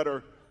people that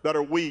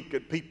are weak,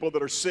 and people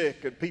that are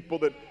sick, and people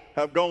that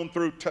have gone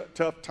through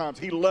tough times.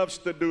 He loves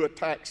to do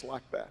attacks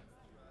like that.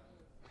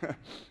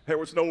 There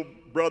was no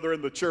brother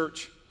in the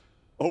church,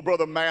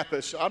 Brother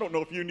Mathis. I don't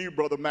know if you knew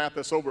Brother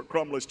Mathis over at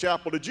Crumley's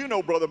Chapel. Did you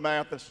know Brother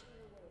Mathis?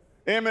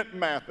 Emmett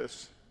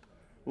Mathis.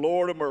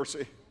 Lord of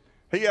mercy.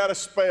 He had a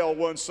spell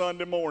one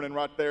Sunday morning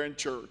right there in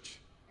church.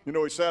 You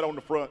know, he sat on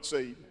the front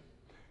seat.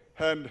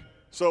 And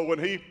so when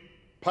he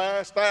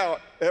passed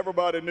out,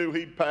 everybody knew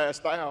he'd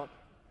passed out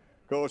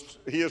because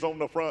he is on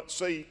the front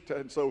seat.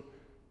 And so,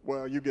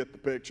 well, you get the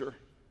picture.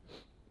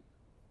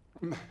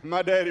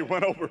 My daddy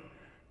went over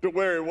to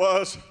where he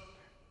was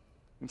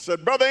and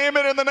said, "Brother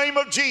Emmett, in the name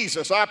of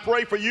Jesus, I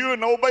pray for you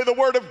and obey the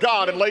word of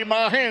God and lay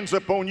my hands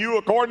upon you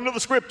according to the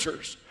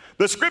Scriptures.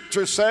 The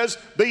Scripture says,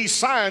 these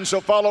signs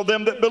shall follow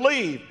them that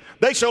believe.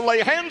 They shall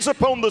lay hands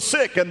upon the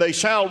sick and they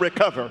shall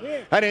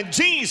recover. And in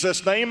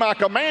Jesus' name I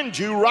command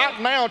you right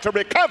now to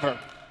recover."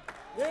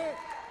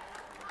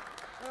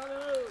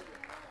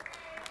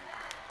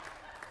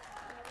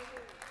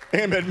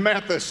 Emmett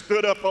Mathis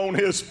stood up on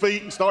his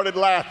feet and started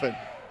laughing.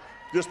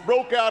 Just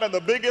broke out in the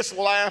biggest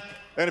laugh.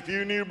 And if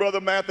you knew Brother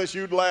Mathis,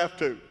 you'd laugh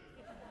too.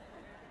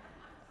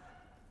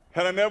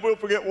 And I never will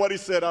forget what he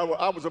said.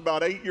 I was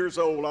about 8 years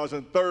old. I was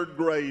in 3rd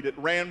grade at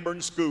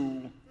Ranburn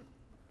School.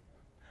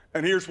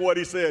 And here's what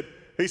he said.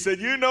 He said,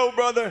 "You know,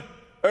 Brother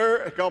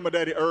I called my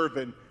daddy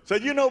Irvin.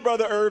 Said, "You know,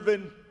 Brother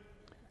Irvin,"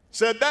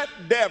 said, "that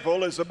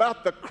devil is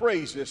about the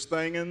craziest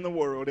thing in the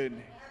world, isn't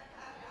he?"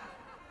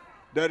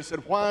 Daddy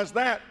said, "Why is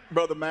that,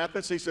 Brother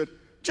Mathis?" He said,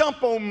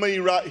 "Jump on me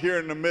right here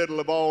in the middle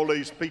of all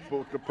these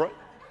people to pray."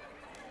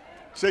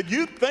 Said,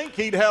 "You'd think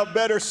he'd have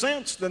better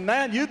sense than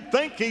that. You'd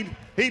think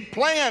he'd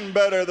plan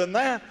better than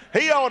that.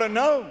 He ought to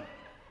know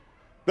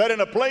that in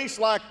a place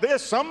like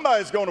this,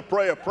 somebody's going to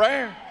pray a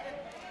prayer.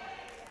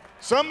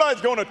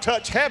 Somebody's going to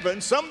touch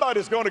heaven.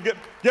 Somebody's going to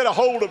get a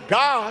hold of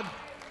God.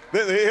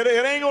 It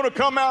ain't going to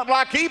come out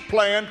like he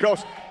planned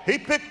because he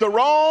picked the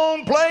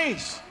wrong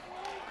place."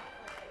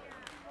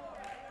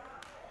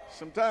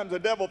 Sometimes the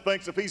devil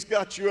thinks if he's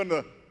got you in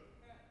the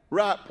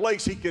right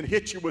place, he can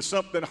hit you with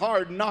something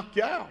hard and knock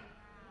you out.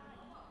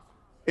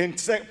 In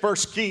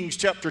 1 Kings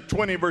chapter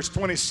 20, verse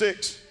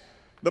 26,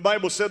 the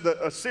Bible said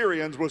the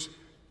Assyrians was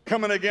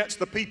coming against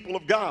the people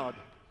of God.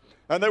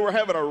 And they were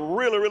having a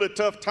really, really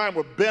tough time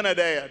with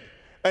Ben-Hadad.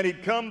 And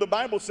he'd come, the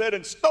Bible said,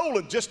 and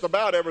stolen just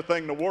about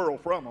everything in the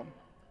world from them.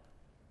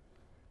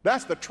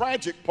 That's the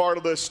tragic part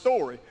of this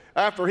story.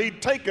 After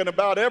he'd taken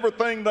about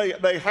everything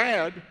they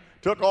had,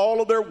 took all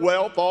of their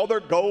wealth, all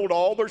their gold,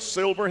 all their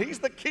silver. He's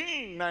the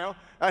king now,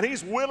 and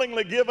he's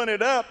willingly giving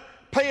it up,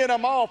 paying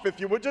them off. "If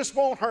you would just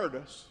won't hurt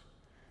us,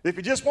 if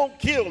you just won't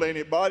kill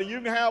anybody, you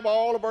can have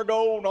all of our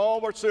gold and all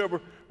of our silver.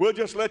 We'll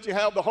just let you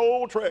have the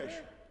whole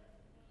treasure."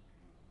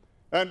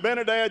 And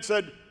Ben-Hadad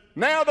said,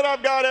 "Now that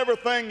I've got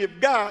everything you've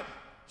got,"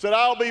 said,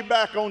 "I'll be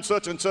back on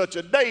such and such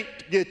a date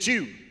to get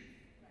you."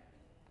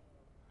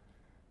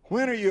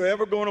 When are you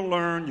ever going to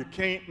learn you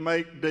can't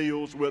make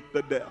deals with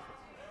the devil?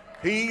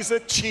 He's a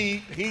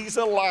cheat. He's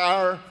a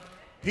liar.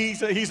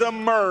 He's a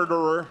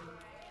murderer.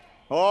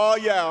 Oh,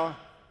 yeah.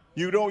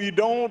 You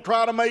don't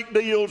try to make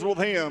deals with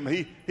him.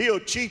 He'll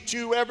cheat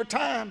you every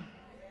time.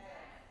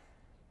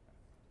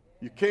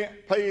 You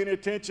can't pay any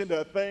attention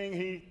to a thing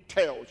he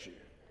tells you.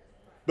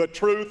 The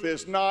truth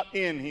is not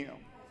in him.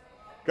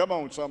 Come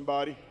on,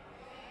 somebody.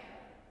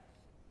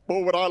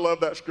 Boy, would I love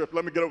that script.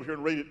 Let me get over here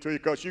and read it to you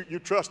because you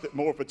trust it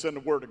more if it's in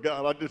the Word of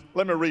God.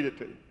 Let me read it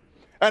to you.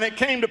 "And it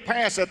came to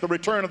pass at the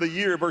return of the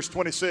year," verse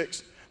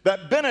 26,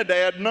 "that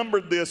Ben-Hadad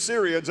numbered the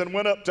Assyrians and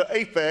went up to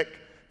Aphek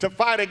to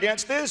fight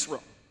against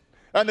Israel.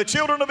 And the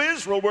children of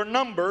Israel were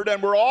numbered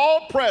and were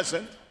all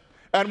present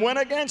and went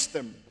against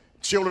them.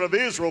 Children of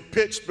Israel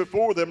pitched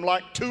before them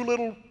like 2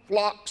 little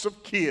flocks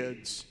of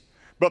kids,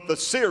 but the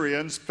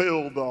Syrians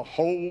filled the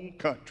whole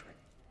country."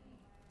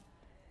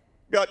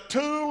 Got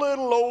 2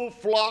 little old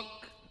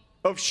flock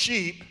of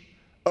sheep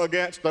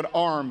against an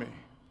army.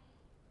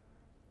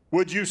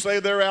 Would you say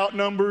they're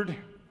outnumbered?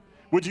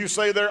 Would you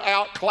say they're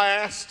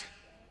outclassed?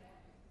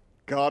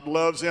 God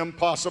loves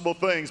impossible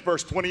things.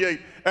 Verse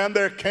 28, and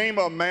there came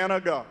a man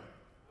of God.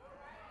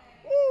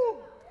 Woo.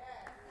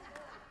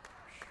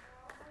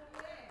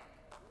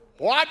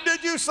 What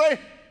did you say?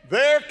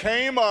 There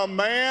came a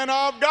man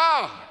of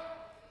God.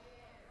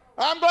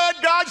 I'm glad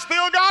God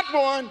still got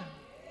one.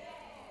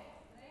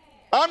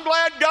 I'm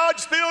glad God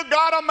still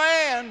got a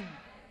man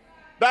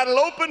that'll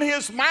open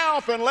his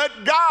mouth and let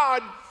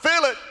God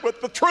fill it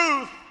with the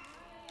truth.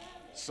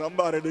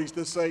 Somebody needs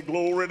to say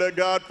glory to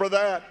God for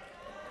that.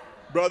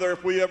 Brother,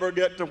 if we ever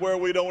get to where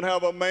we don't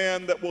have a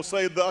man that will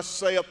say, thus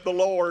saith the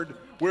Lord,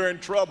 we're in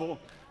trouble.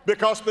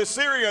 Because the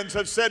Syrians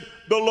have said,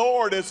 the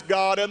Lord is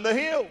God in the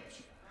hills.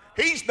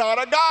 He's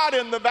not a God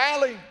in the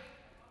valley.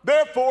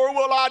 Therefore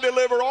will I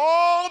deliver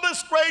all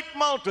this great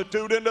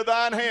multitude into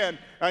thine hand,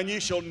 and ye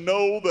shall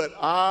know that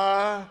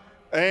I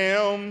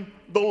am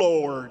the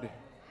Lord.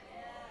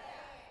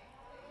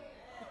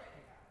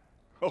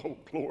 Oh,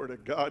 glory to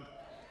God.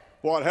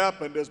 What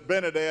happened is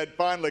Ben-Hadad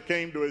finally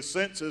came to his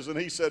senses, and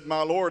he said,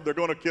 my Lord, they're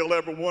going to kill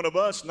every one of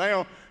us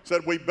now.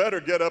 Said, we better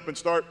get up and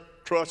start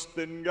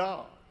trusting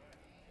God.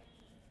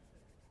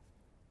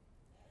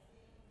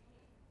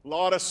 A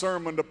lot of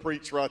sermon to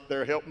preach right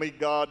there. Help me,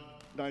 God.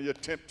 Now you're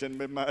tempting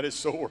me mighty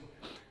sore.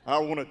 I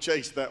want to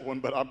chase that one,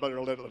 but I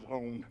better let it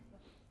alone.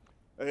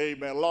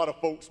 Amen. A lot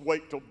of folks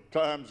wait till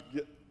times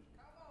get,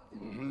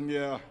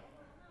 yeah.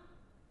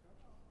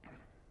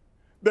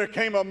 There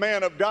came a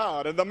man of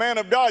God, and the man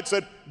of God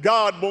said,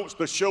 God wants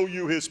to show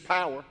you his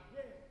power.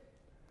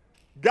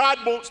 God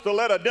wants to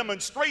let a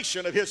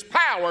demonstration of his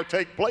power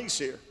take place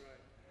here.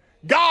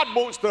 God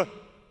wants to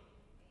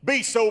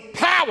be so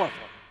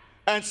powerful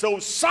and so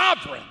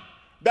sovereign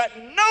that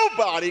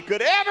nobody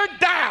could ever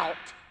doubt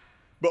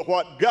but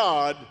what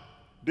God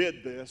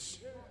did this.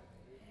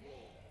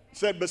 He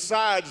said,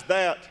 besides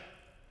that,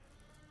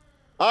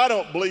 I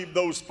don't believe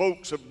those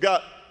folks have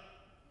got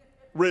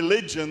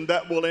religion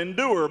that will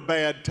endure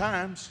bad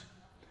times.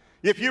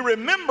 If you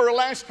remember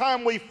last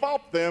time we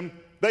fought them,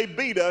 they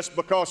beat us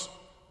because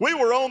we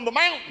were on the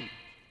mountain.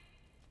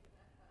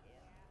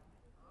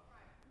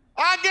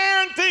 I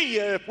guarantee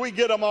you, if we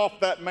get them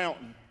off that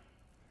mountain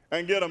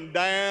and get them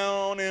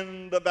down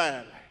in the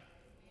valley,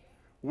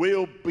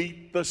 we'll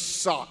beat the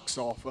socks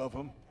off of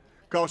them,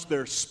 because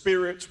their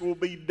spirits will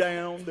be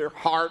down, their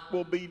heart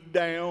will be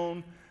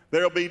down,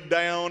 they'll be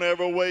down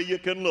every way you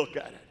can look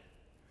at it.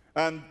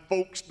 And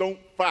folks don't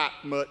fight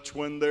much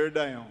when they're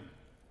down.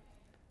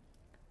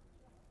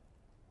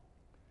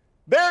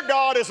 Their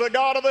God is a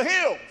God of the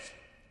hills.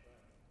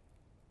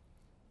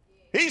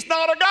 He's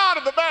not a God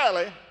of the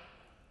valley.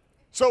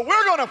 So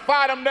we're going to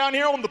fight them down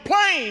here on the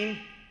plain.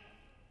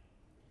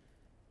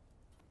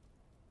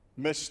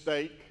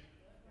 Mistake.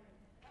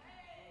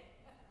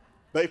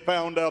 They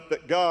found out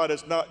that God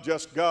is not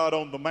just God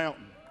on the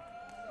mountain.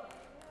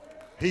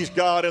 He's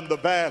God in the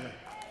valley.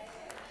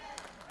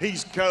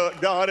 He's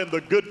God in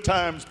the good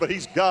times, but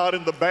he's God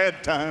in the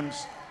bad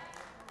times.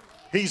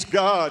 He's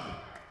God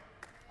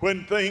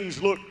when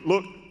things look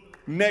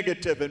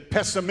negative and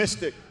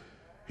pessimistic.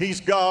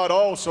 He's God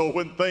also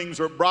when things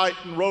are bright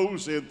and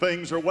rosy and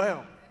things are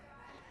well.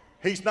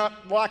 He's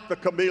not like the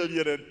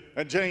chameleon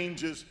and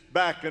changes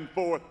back and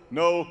forth.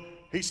 No,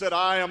 he said,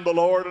 I am the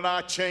Lord and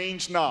I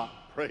change not.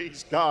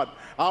 Praise God.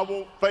 I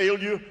won't fail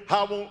you.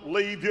 I won't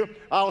leave you.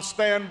 I'll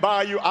stand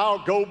by you. I'll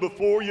go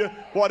before you.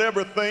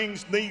 Whatever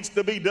things needs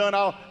to be done,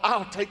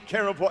 I'll take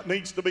care of what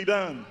needs to be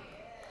done.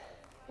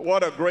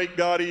 What a great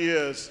God he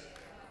is.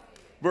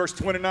 Verse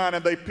 29,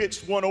 and they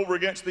pitched one over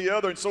against the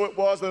other, and so it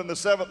was that on the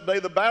seventh day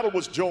the battle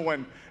was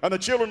joined, and the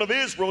children of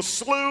Israel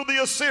slew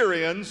the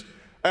Assyrians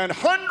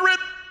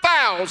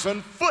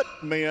 100,000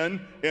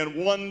 footmen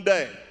in one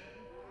day.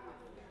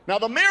 Now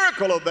the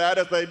miracle of that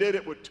is they did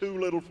it with two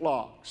little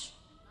flocks.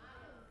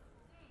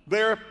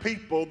 Their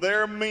people,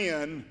 their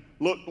men,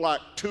 looked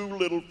like two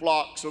little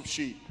flocks of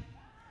sheep.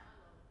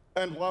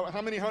 And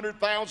how many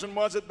 100,000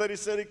 was it that he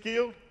said he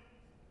killed?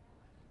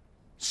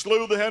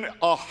 Slew the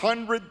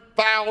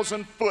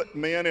 100,000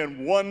 footmen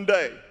in one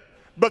day.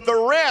 But the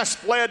rest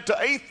fled to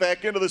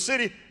Aphek into the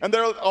city, and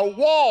there a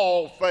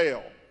wall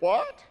fell.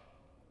 What?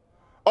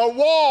 A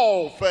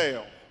wall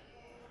fell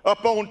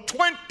upon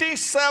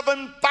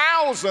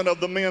 27,000 of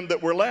the men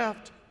that were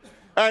left.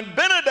 And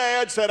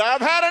Ben-Hadad said,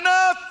 I've had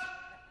enough.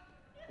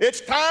 It's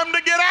time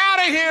to get out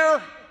of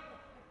here.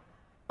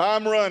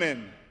 I'm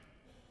running.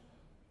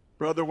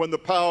 Brother, when the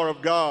power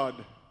of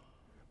God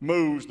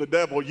moves, the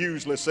devil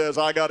usually says,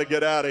 I got to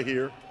get out of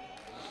here.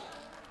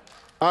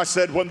 I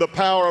said, when the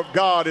power of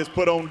God is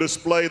put on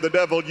display, the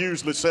devil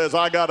usually says,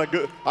 I got to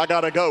go. I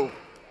got to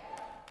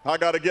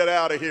get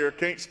out of here.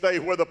 Can't stay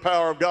where the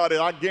power of God is.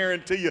 I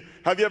guarantee you,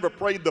 have you ever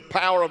prayed the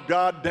power of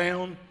God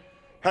down?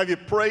 Have you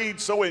prayed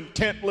so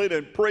intently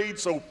and prayed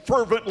so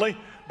fervently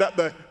that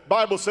the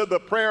Bible said the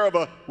prayer of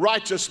a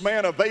righteous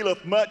man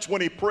availeth much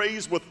when he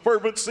prays with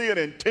fervency and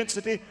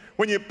intensity?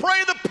 When you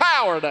pray the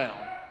power down,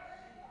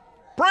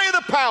 pray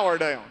the power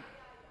down.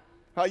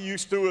 I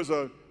used to, as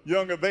a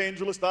young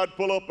evangelist, I'd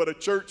pull up at a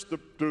church to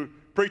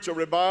preach a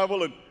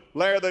revival, and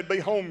Larry, there'd be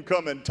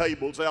homecoming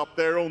tables out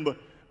there on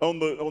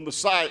the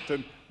site,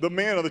 and the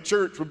men of the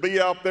church would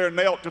be out there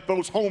knelt at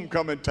those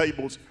homecoming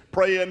tables,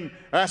 praying,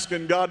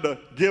 asking God to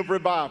give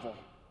revival.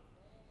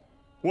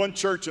 One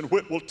church in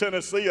Whitwell,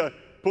 Tennessee, I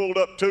pulled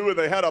up to, and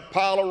they had a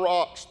pile of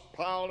rocks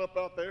piled up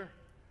out there,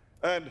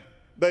 and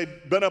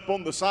they'd been up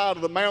on the side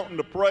of the mountain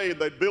to pray, and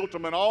they'd built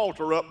them an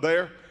altar up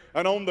there,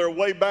 and on their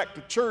way back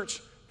to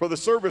church for the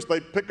service,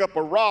 they'd pick up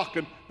a rock,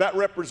 and that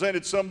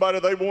represented somebody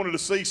they wanted to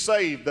see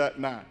saved that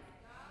night.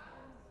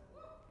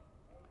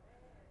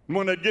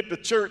 When they'd get to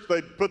church,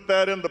 they'd put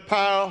that in the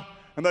pile,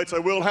 and they'd say,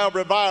 we'll have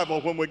revival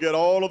when we get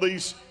all of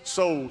these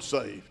souls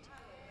saved.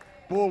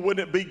 Boy,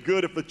 wouldn't it be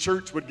good if the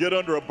church would get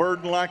under a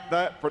burden like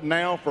that for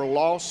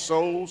lost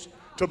souls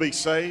to be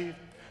saved?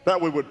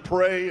 That we would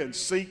pray and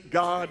seek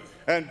God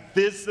and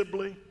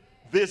visibly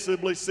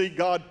see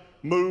God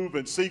move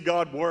and see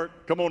God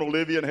work. Come on,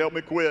 Olivia, and help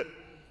me quit.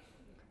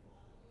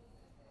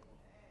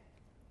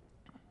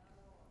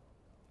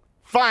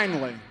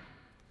 Finally,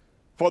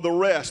 for the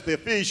rest, the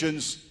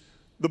Ephesians,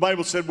 the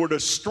Bible said, were to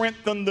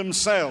strengthen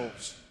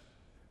themselves.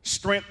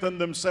 Strengthen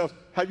themselves.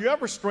 Have you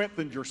ever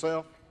strengthened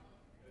yourself?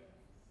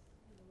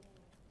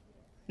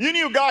 You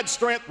knew God's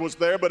strength was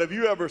there, but have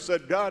you ever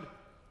said, God,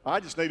 I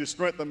just need to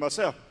strengthen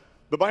myself?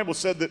 The Bible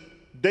said that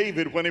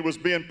David, when he was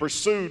being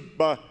pursued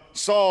by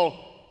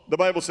Saul, the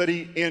Bible said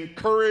he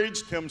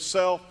encouraged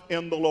himself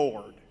in the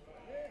Lord.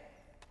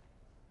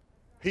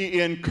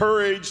 He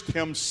encouraged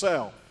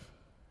himself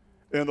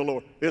in the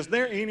Lord. Is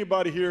there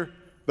anybody here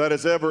that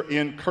has ever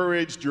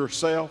encouraged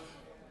yourself?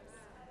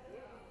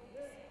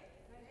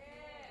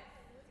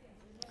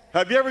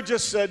 Have you ever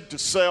just said to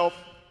self,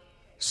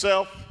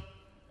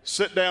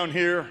 sit down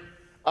here,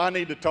 I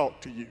need to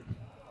talk to you.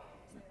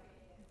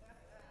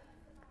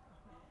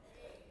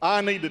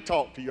 I need to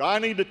talk to you. I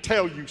need to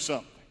tell you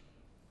something.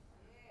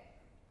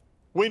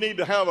 We need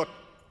to have a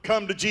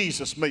come to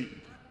Jesus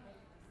meeting.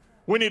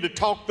 We need to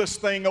talk this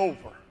thing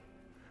over.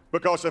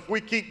 Because if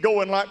we keep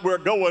going like we're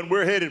going,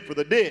 we're headed for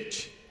the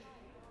ditch.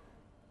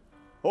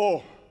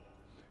 Oh,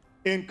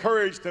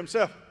 encouraged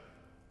himself.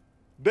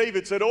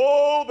 David said,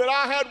 oh, that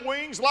I had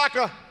wings like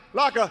a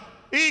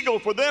eagle,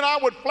 for then I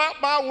would flap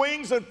my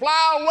wings and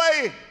fly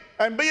away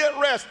and be at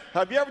rest.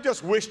 Have you ever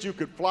just wished you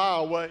could fly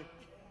away?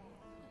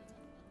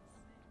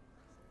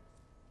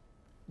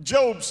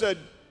 Job said,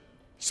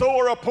 so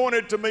are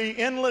appointed to me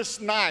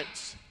endless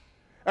nights,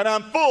 and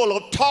I'm full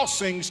of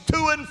tossings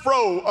to and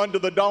fro unto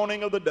the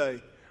dawning of the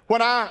day.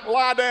 When I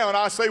lie down,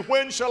 I say,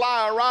 when shall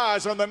I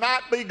arise and the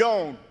night be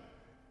gone?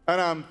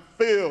 And I'm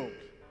filled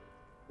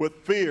with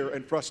fear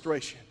and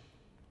frustration.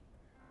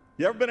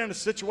 You ever been in a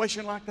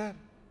situation like that?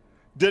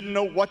 Didn't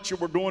know what you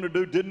were going to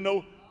do, didn't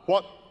know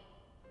what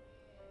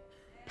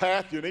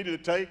path you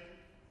needed to take,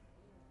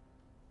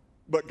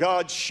 but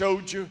God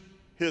showed you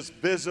his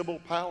visible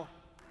power?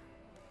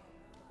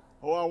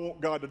 Oh, I want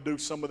God to do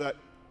some of that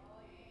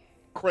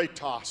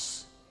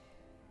Kratos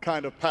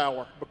kind of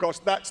power, because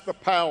that's the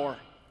power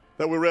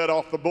that we read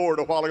off the board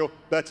a while ago.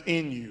 That's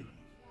in you.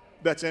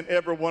 That's in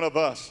every one of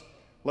us.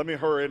 Let me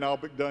hurry and I'll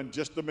be done in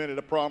just a minute,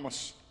 I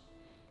promise.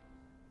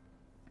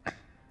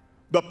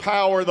 The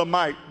power of the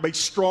might. Be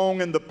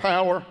strong in the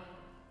power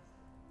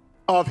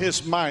of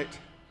his might.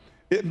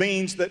 It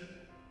means that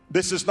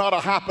this is not a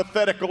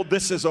hypothetical,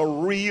 this is a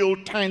real,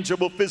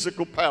 tangible,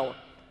 physical power.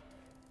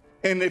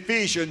 In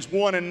Ephesians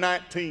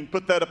 1:19,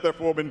 put that up there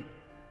for me.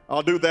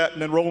 I'll do that,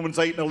 and then Romans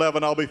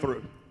 8:11, I'll be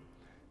through.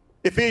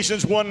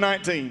 Ephesians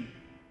 1:19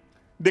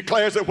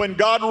 declares that when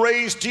God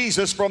raised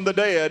Jesus from the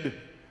dead,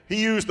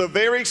 he used the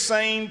very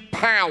same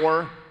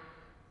power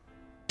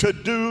to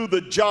do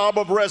the job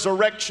of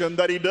resurrection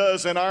that he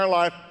does in our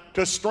life,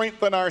 to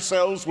strengthen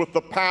ourselves with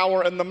the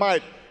power and the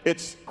might.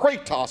 It's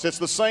Kratos. It's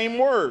the same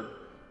word.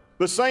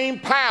 The same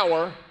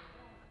power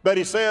that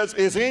he says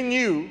is in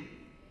you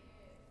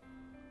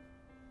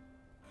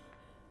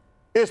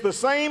is the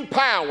same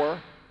power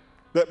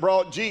that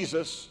brought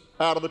Jesus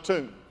out of the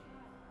tomb.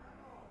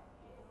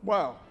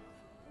 Wow.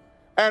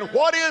 And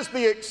what is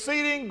the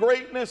exceeding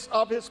greatness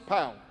of his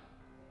power?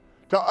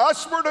 To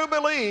us we're to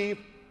believe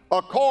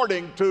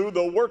according to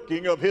the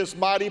working of his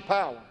mighty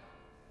power.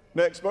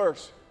 Next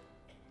verse.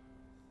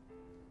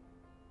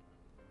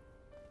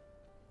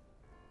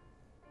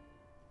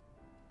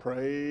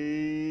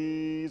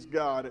 Praise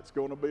God, it's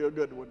going to be a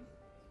good one.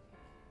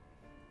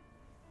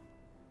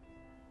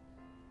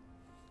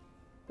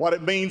 What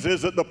it means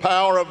is that the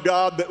power of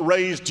God that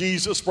raised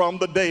Jesus from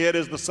the dead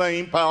is the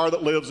same power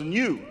that lives in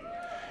you.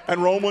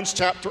 And Romans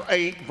chapter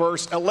 8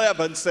 verse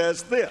 11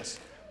 says this,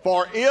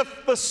 for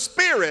if the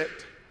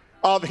Spirit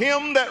of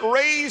him that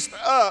raised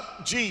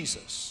up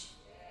Jesus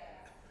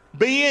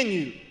be in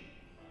you.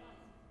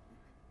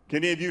 Can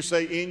any of you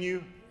say in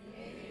you?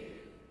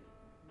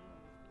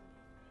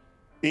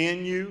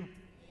 In you.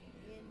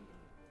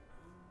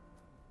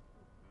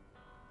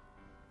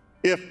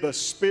 If the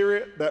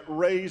Spirit that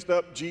raised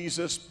up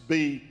Jesus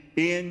be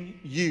in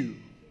you,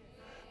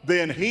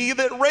 then he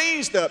that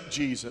raised up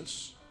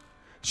Jesus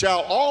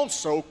shall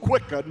also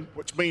quicken,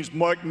 which means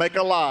make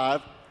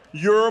alive,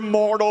 your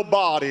mortal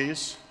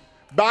bodies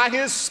by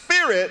his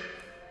Spirit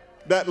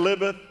that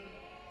liveth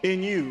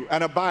in you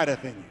and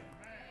abideth in you.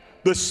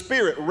 The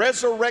Spirit,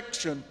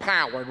 resurrection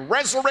power, and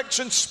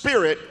resurrection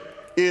spirit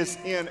is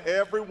in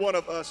every one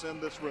of us in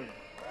this room.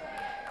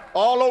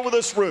 All over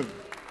this room,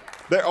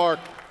 there are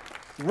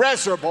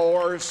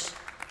reservoirs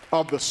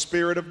of the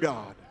Spirit of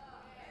God.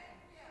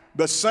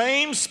 The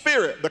same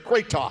Spirit, the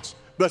Kratos,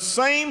 the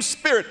same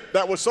Spirit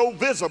that was so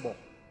visible.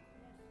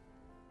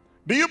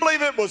 Do you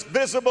believe it was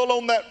visible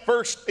on that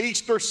first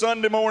Easter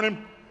Sunday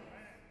morning?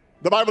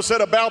 The Bible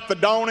said about the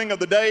dawning of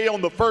the day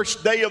on the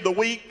first day of the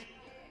week,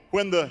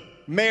 when the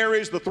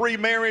three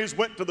Marys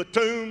went to the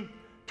tomb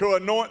to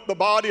anoint the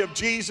body of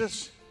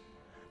Jesus,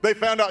 they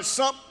found out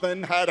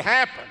something had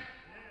happened.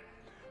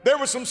 There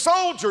were some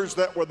soldiers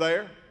that were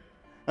there,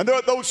 and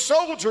those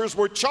soldiers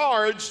were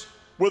charged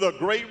with a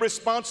great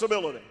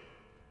responsibility.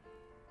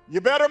 You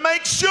better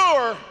make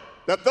sure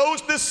that those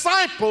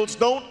disciples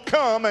don't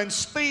come and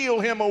steal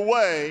him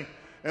away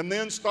and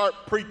then start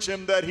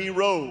preaching that he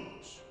rose.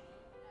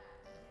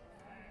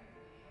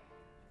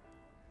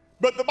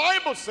 But the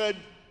Bible said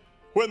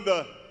when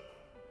the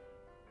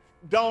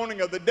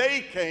dawning of the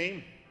day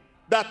came,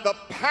 that the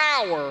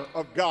power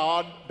of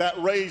God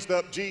that raised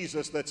up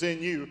Jesus that's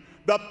in you,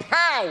 the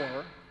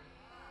power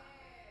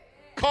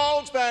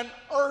caused an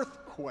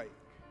earthquake.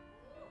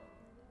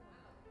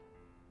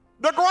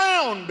 The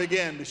ground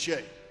began to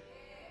shake.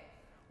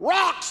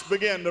 Rocks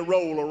began to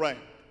roll around.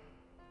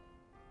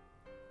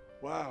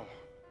 Wow.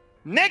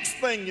 Next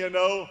thing you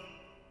know,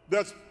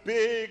 this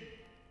big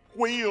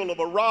wheel of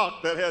a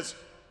rock that has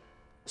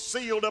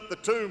sealed up the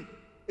tomb,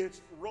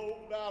 it's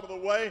rolled out of the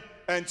way,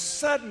 and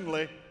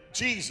suddenly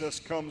Jesus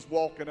comes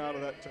walking out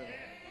of that tomb.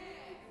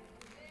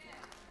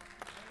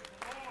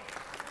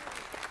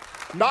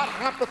 Not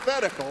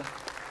hypothetical,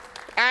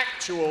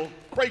 actual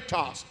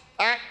Kratos,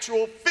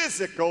 actual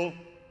physical.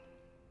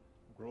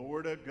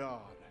 Glory to God.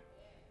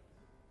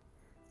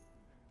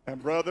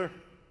 And brother,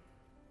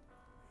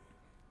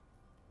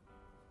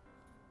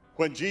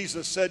 when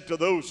Jesus said to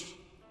those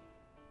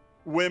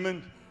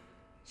women,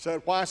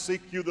 said, "Why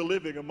seek you the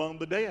living among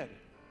the dead?"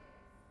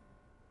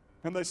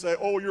 And they say,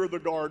 "Oh, you're the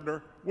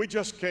gardener. We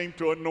just came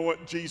to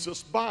anoint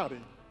Jesus'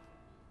 body."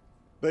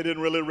 They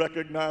didn't really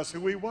recognize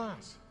who he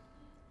was.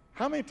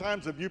 How many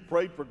times have you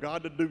prayed for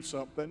God to do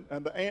something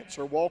and the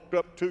answer walked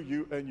up to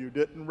you and you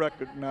didn't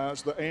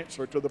recognize the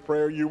answer to the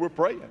prayer you were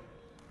praying?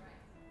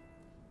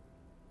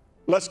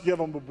 Let's give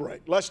them a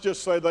break. Let's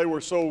just say they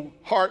were so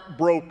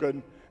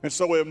heartbroken and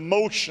so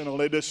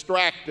emotionally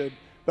distracted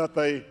that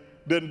they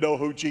didn't know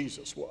who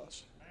Jesus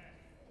was.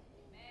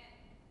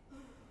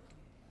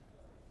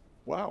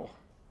 Wow.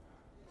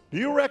 Do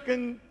you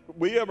reckon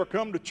we ever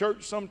come to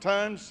church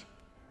sometimes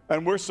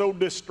and we're so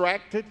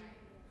distracted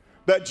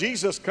that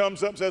Jesus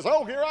comes up and says,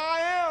 "Oh, here I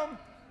am.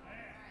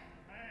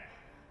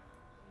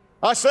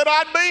 I said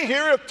I'd be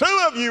here if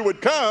two of you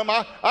would come.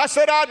 I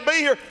said I'd be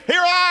here.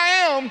 Here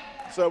I am."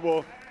 I said,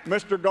 "Well,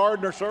 Mr.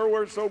 Gardner, sir,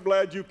 we're so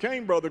glad you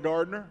came, Brother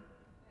Gardner.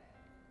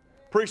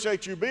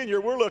 Appreciate you being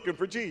here. We're looking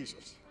for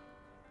Jesus."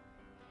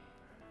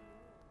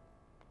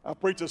 I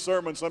preach a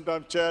sermon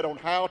sometimes, Chad, on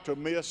how to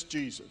miss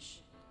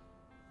Jesus.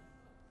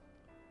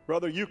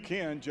 Brother, you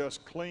can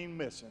just clean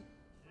miss him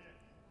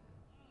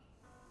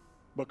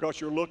because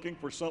you're looking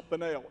for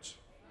something else.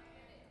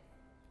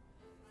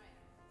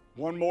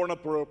 One more and I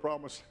throw, I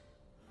promise.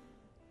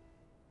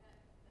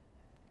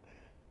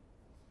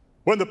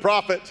 When the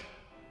prophet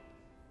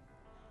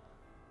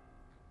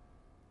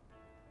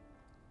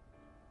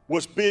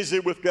was busy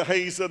with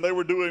Gehazi and they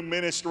were doing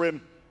ministry,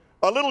 and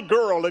a little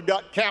girl had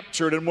got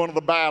captured in one of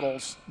the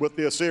battles with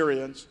the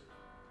Assyrians.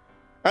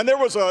 And there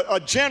was a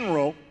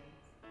general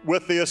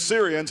with the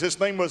Assyrians. His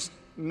name was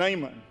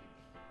Naaman.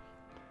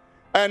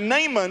 And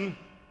Naaman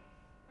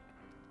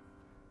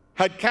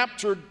had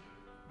captured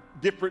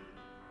different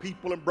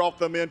people and brought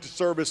them in to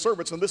serve as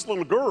servants. And this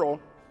little girl,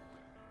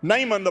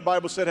 Naaman, the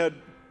Bible said, had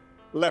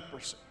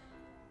leprosy.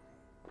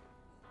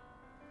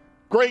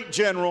 Great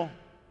general,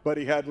 but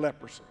he had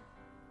leprosy.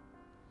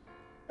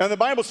 And the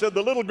Bible said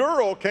the little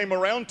girl came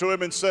around to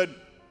him and said,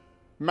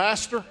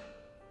 "Master,"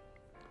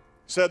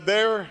 said,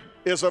 "there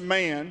is a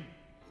man,"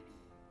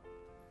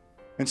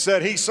 and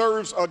said, "he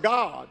serves a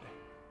God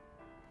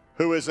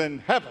who is in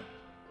heaven.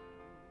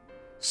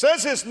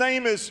 Says his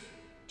name is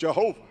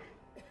Jehovah.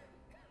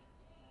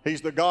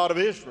 He's the God of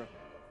Israel."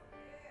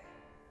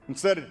 And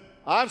said,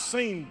 "I've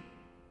seen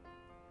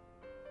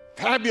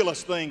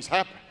fabulous things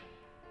happen."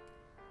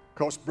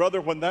 Because,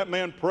 brother, when that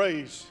man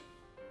prays,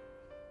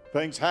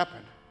 things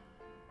happen.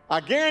 I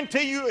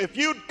guarantee you, if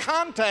you'd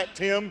contact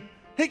him,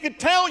 he could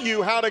tell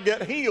you how to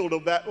get healed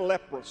of that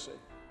leprosy.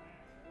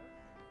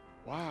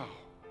 Wow.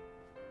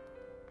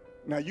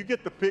 Now, you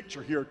get the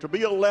picture here. To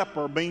be a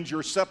leper means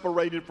you're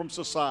separated from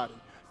society.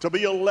 To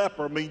be a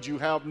leper means you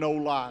have no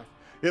life.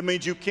 It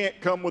means you can't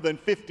come within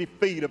 50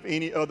 feet of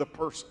any other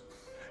person.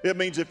 It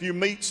means if you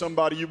meet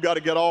somebody, you've got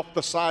to get off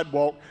the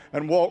sidewalk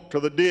and walk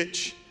to the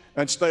ditch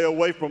and stay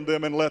away from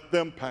them and let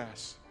them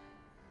pass.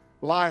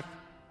 Life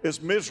is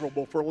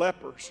miserable for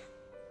lepers.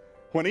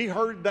 When he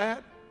heard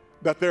that,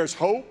 that there's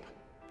hope.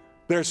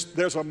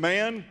 There's a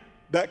man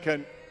that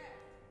can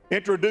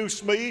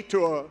introduce me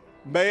to a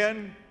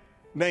man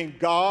named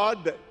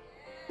God that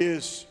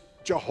is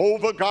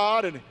Jehovah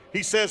God, and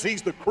he says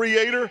he's the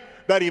creator,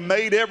 that he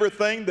made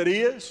everything that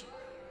is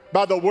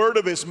by the word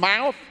of his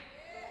mouth.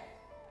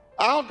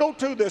 I'll go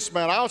to this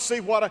man. I'll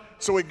see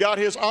so he got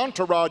his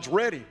entourage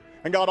ready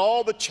and got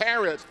all the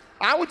chariots.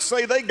 I would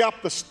say they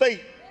got the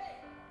state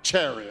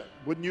chariot,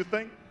 wouldn't you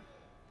think?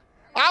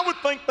 I would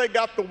think they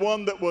got the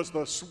one that was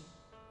the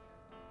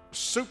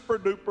super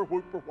duper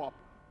whooper whopper.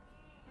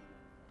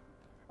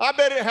 I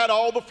bet it had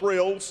all the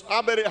frills.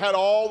 I bet it had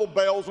all the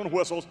bells and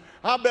whistles.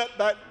 I bet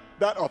that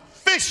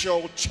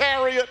official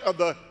chariot of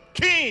the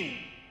king,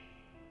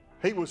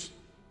 he was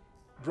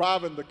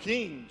driving the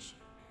king's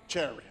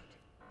chariot.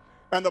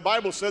 And the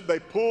Bible said they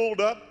pulled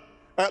up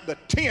at the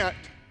tent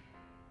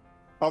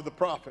of the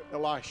prophet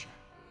Elisha.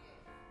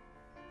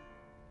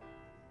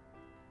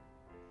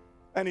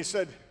 And he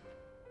said,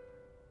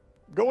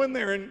 go in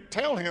there and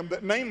tell him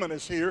that Naaman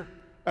is here,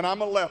 and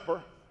I'm a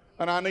leper,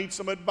 and I need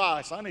some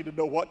advice. I need to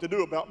know what to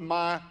do about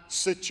my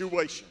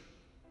situation.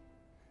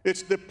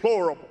 It's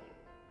deplorable.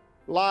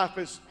 Life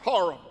is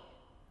horrible.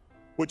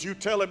 Would you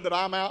tell him that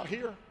I'm out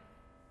here?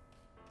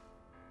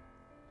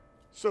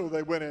 So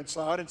they went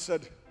inside and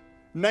said,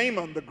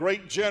 Naaman, the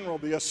great general,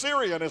 the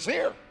Assyrian, is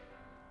here,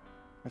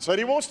 and said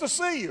he wants to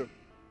see you.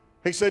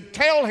 He said,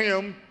 tell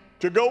him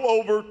to go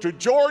over to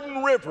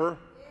Jordan River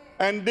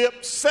and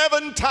dip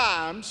 7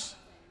 times,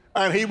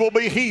 and he will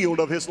be healed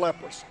of his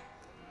leprosy.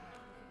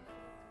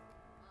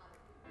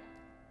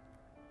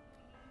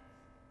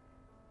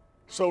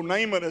 So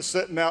Naaman is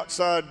sitting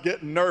outside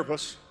getting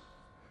nervous,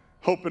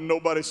 hoping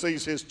nobody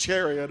sees his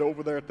chariot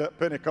over there at that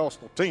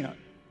Pentecostal tent.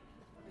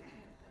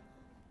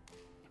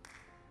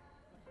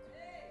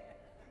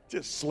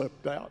 Just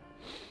slipped out.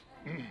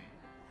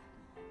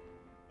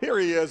 Here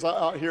he is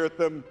out here at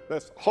them,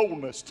 that's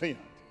wholeness tent.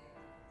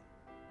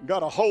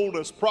 Got a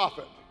wholeness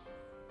prophet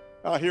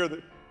out here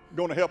that's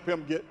going to help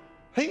him get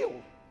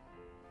healed.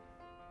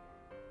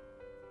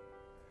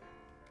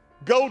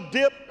 Go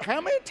dip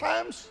how many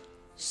times?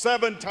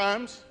 7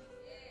 times.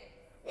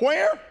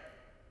 Where?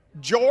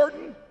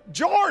 Jordan.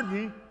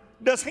 Jordan,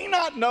 does he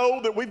not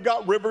know that we've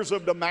got rivers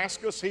of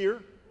Damascus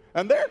here?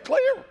 And they're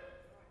clear.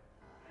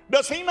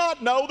 Does he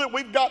not know that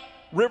we've got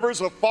rivers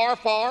of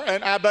Pharpar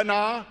and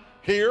Abana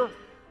here?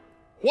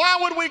 Why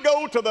would we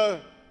go to the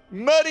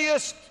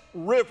muddiest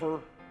river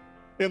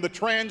in the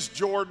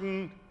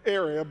Transjordan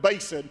area,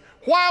 basin?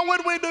 Why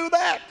would we do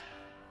that?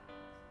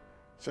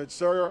 Said,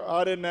 sir,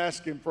 I didn't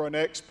ask him for an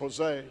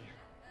expose.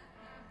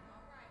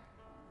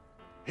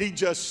 He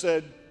just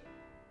said,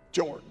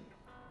 Jordan.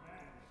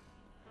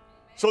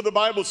 So the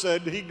Bible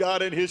said he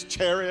got in his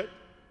chariot,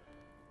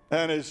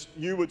 and as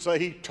you would say,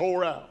 he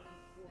tore out.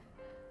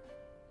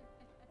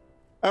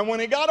 And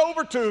when he got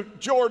over to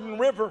Jordan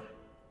River,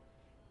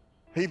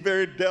 he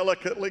very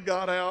delicately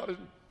got out and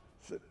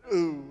said,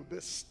 ooh,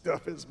 this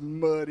stuff is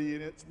muddy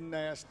and it's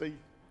nasty.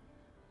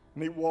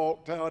 And he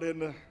walked out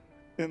into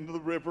the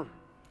river,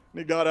 and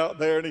he got out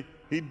there, and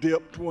he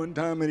dipped one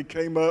time, and he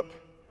came up,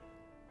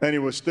 and he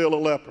was still a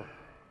leper.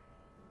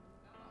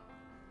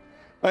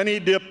 And he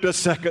dipped a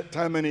second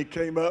time, and he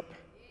came up,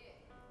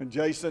 and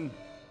Jason,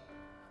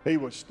 he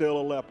was still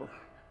a leper.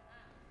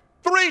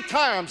 3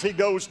 times he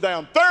goes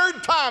down.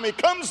 3rd time he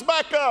comes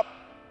back up,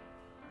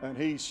 and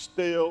he's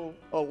still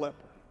a leper.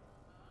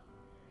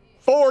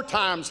 4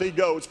 times he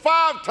goes.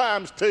 5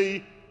 times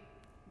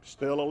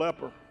still a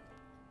leper.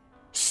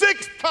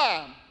 6th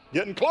time,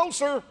 getting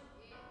closer.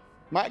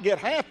 Might get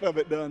half of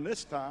it done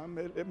this time.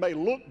 It may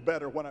look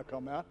better when I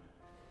come out.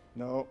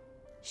 No,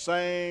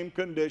 same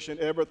condition,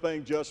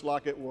 everything just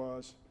like it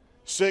was.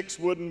 6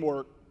 wouldn't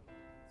work.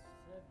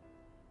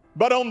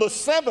 But on the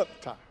 7th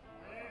time,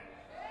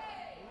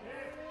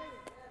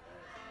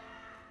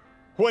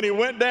 when he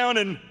went down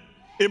and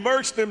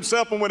immersed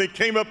himself, and when he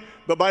came up,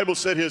 the Bible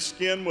said his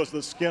skin was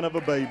the skin of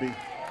a baby.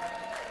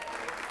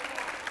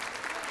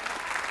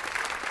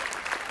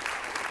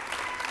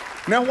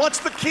 Now, what's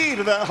the key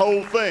to that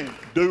whole thing?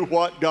 Do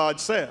what God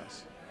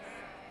says.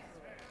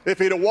 If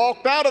he'd have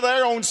walked out of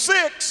there on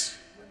 6,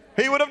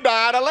 he would have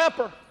died a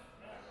leper.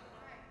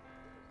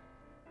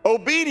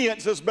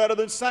 Obedience is better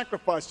than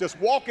sacrifice. Just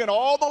walk in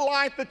all the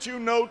life that you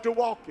know to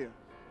walk in,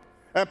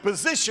 and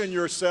position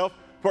yourself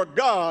for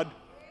God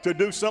to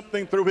do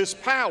something through his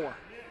power.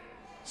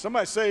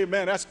 Somebody say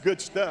amen. That's good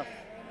stuff.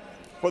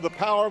 For the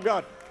power of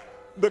God.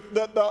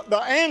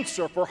 The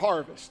answer for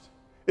harvest.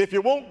 If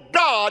you want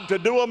God to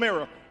do a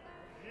miracle,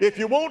 if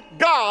you want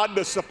God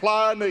to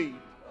supply a need,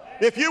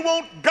 if you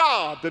want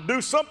God to do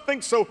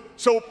something so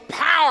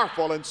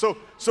powerful and so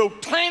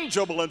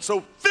tangible and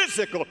so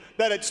physical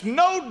that it's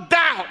no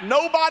doubt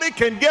nobody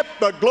can get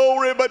the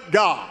glory but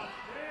God.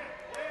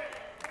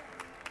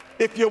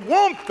 If you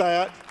want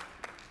that,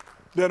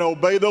 then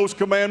obey those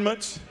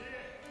commandments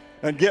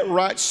and get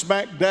right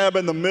smack dab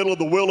in the middle of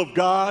the will of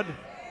God,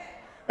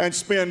 and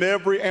spend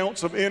every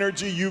ounce of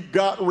energy you've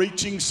got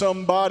reaching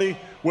somebody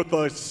with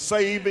the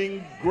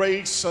saving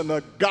grace and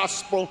the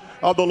gospel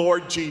of the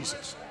Lord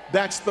Jesus.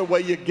 That's the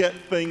way you get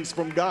things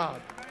from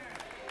God.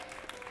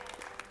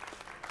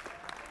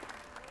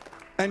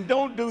 And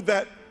don't do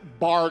that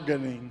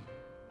bargaining.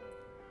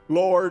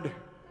 Lord,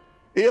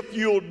 if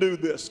you'll do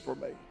this for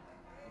me,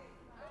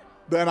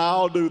 then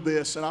I'll do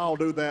this and I'll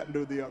do that and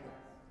do the other.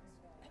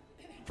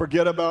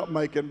 Forget about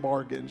making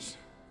bargains.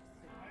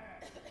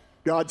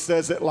 God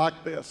says it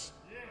like this.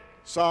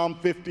 Psalm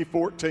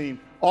 50:14.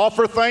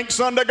 Offer thanks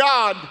unto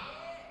God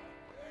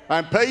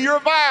and pay your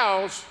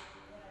vows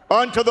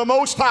unto the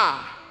Most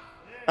High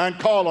and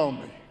call on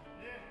me.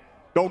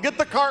 Don't get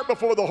the cart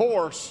before the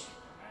horse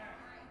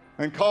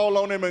and call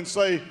on him and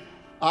say,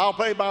 I'll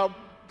pay my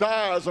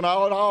tithes and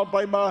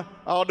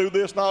I'll do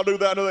this and I'll do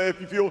that.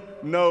 If you feel,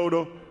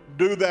 no,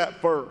 do that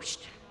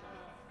first.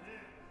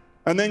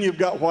 And then you've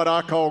got what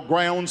I call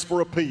grounds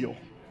for appeal.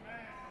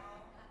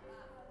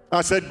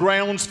 I said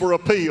grounds for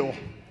appeal.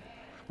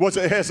 Was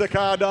it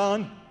Hezekiah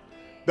done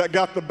that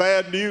got the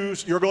bad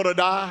news, you're going to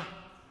die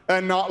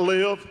and not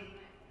live?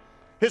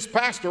 His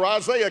pastor,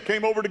 Isaiah,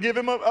 came over to give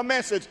him a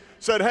message,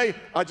 said, hey,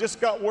 I just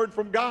got word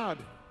from God.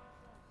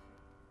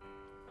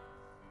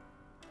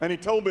 And he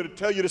told me to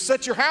tell you to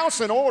set your house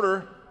in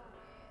order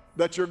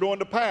that you're going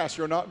to pass,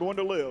 you're not going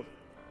to live.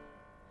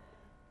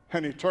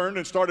 And he turned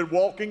and started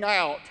walking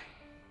out.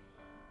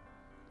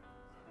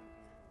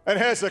 And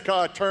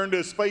Hezekiah turned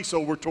his face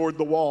over toward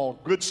the wall.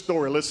 Good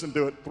story, listen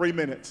to it, 3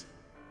 minutes.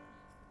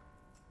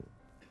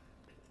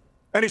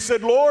 And he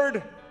said,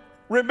 Lord,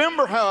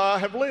 remember how I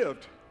have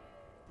lived.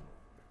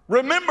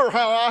 Remember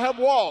how I have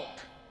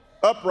walked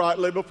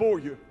uprightly before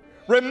you.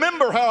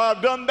 Remember how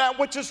I've done that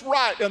which is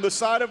right in the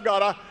sight of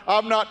God.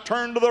 I've not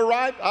turned to the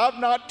right. I've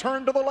not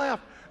turned to the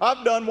left.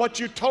 I've done what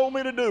you told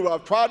me to do.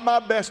 I've tried my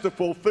best to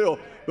fulfill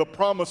the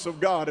promise of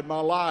God in my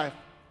life.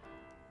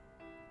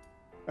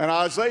 And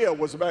Isaiah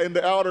was in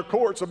the outer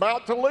courts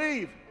about to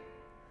leave.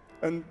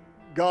 And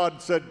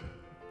God said,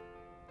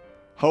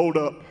 hold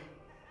up.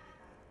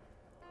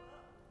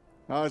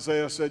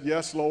 Isaiah said,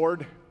 yes,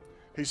 Lord.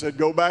 He said,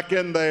 go back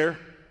in there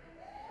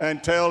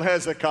and tell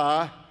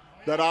Hezekiah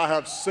that I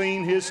have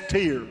seen his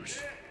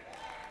tears.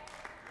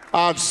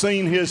 I've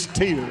seen his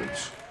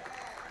tears.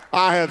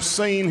 I have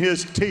seen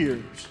his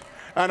tears.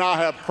 And I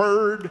have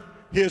heard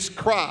his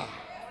cry.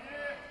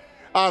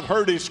 I've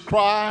heard his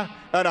cry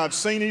and I've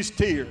seen his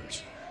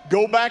tears.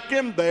 Go back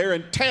in there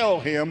and tell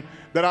him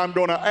that I'm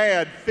going to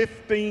add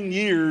 15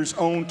 years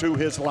onto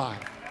his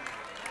life.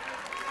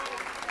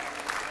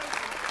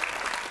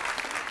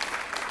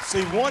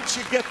 See, once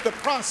you get the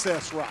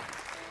process right,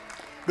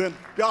 then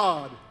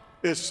God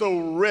is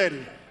so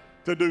ready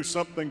to do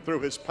something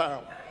through his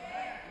power.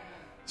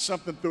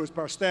 Something through his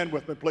power. Stand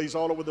with me, please,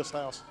 all over this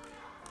house.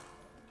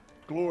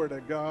 Glory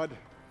to God.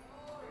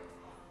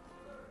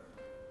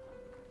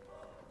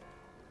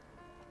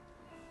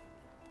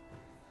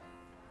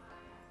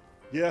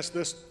 Yes,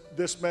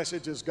 this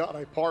message has got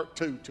a part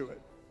 2 to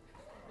it.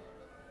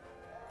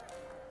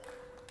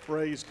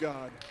 Praise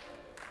God.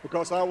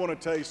 Because I want to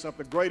tell you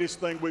something. The greatest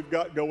thing we've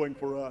got going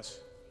for us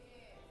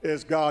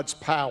is God's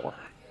power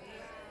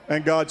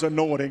and God's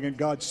anointing and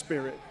God's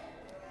Spirit.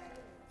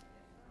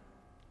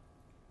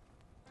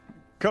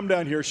 Come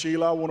down here,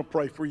 Sheila. I want to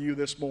pray for you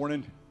this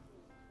morning.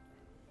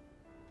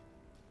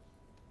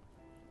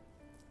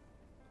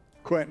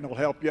 Quentin will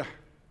help you.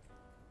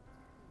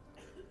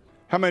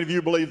 How many of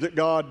you believe that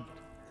God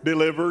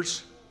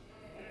delivers?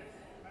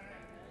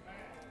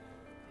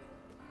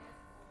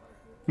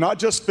 Not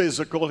just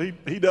physical.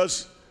 He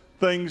does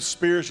things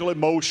spiritual,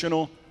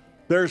 emotional.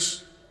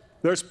 There's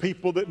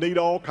people that need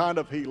all kind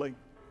of healing.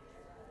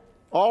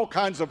 All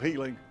kinds of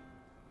healing.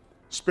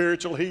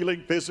 Spiritual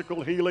healing,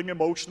 physical healing,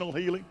 emotional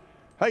healing.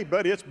 Hey,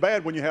 buddy, it's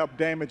bad when you have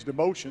damaged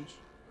emotions.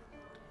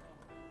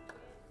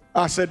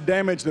 I said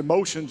damaged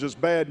emotions is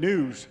bad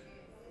news.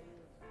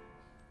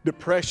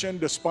 Depression,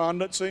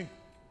 despondency.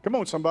 Come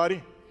on,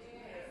 somebody.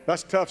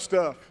 That's tough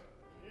stuff.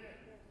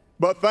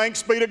 But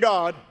thanks be to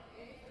God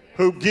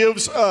who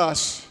gives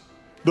us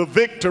the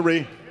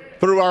victory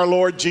through our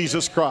Lord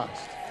Jesus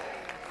Christ.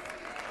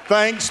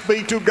 Thanks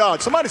be to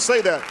God. Somebody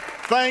say that.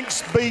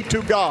 Thanks be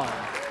to God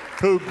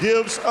who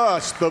gives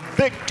us the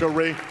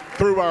victory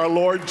through our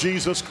Lord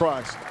Jesus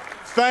Christ.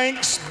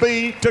 Thanks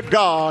be to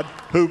God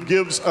who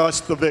gives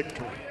us the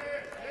victory.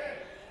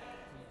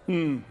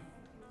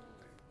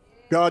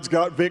 God's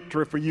got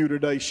victory for you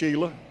today,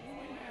 Sheila.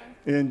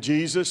 In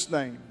Jesus'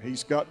 name,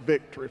 he's got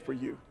victory for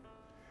you.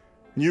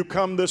 You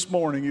come this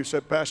morning, you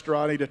said, Pastor,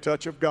 I need a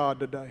touch of God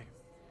today.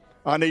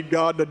 I need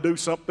God to do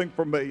something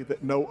for me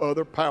that no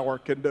other power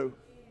can do.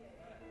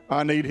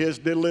 I need his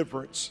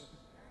deliverance.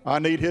 I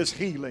need his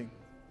healing.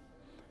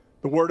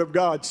 The Word of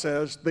God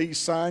says, these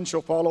signs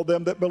shall follow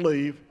them that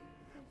believe.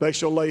 They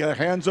shall lay their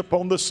hands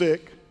upon the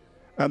sick,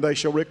 and they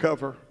shall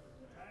recover.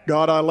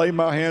 God, I lay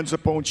my hands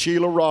upon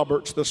Sheila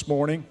Roberts this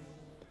morning.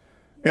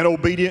 In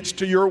obedience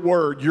to your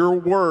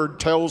word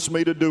tells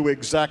me to do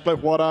exactly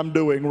what I'm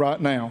doing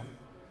right now.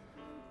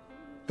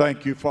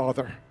 Thank you,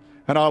 Father.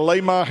 And I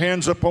lay my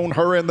hands upon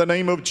her in the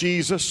name of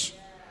Jesus.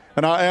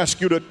 And I ask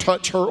you to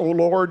touch her, O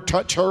Lord.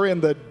 Touch her in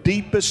the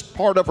deepest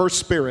part of her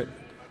spirit.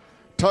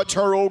 Touch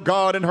her, oh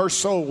God, in her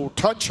soul.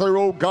 Touch her,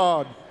 oh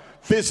God,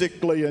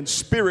 physically and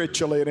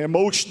spiritually and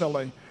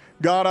emotionally.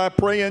 God, I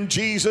pray in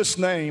Jesus'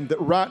 name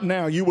that right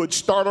now you would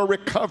start a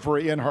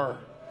recovery in her.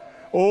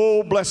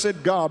 Oh,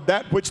 blessed God,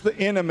 that which the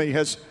enemy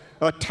has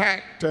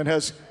attacked and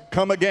has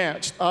come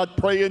against, I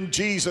pray in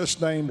Jesus'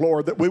 name,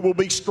 Lord, that we will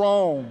be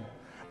strong,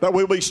 that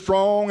we will be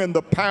strong in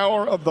the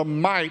power of the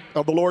might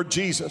of the Lord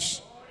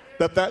Jesus,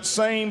 that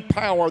same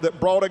power that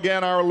brought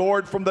again our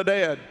Lord from the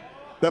dead,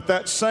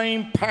 that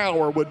same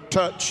power would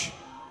touch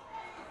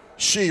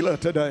Sheila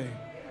today.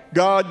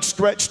 God,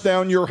 stretch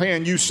down your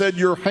hand. You said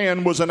your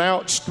hand was an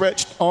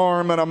outstretched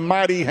arm and a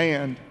mighty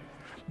hand.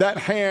 That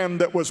hand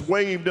that was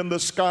waved in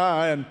the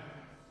sky and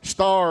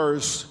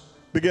stars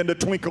began to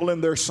twinkle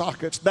in their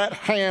sockets. That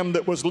hand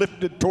that was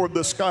lifted toward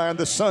the sky and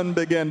the sun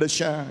began to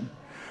shine.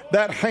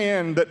 That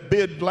hand that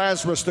bid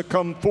Lazarus to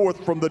come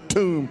forth from the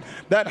tomb.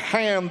 That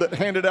hand that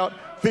handed out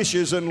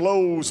fishes and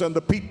loaves and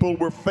the people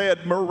were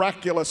fed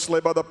miraculously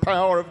by the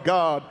power of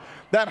God.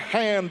 That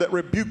hand that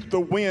rebuked the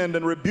wind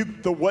and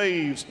rebuked the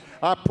waves.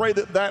 I pray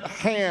that that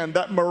hand,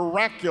 that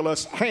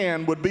miraculous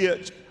hand, would be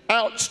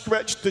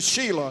outstretched to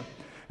Sheila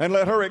and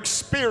let her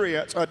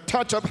experience a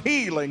touch of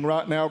healing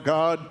right now,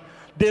 God.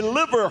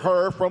 Deliver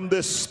her from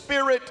this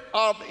spirit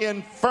of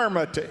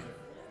infirmity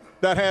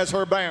that has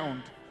her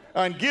bound.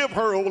 And give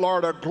her, oh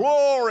Lord, a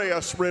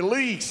glorious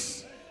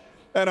release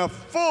and a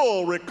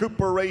full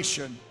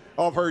recuperation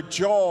of her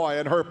joy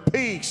and her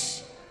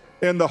peace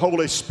in the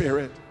Holy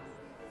Spirit.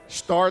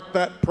 Start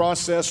that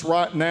process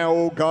right now,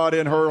 oh God,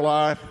 in her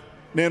life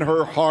and in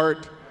her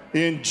heart.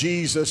 In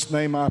Jesus'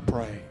 name I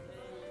pray.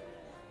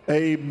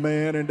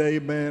 Amen and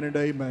amen and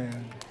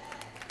amen.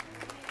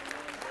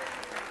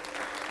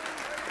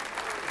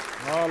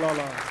 La la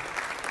la.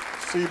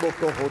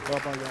 Siboko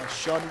hotabaya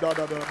shanda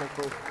da da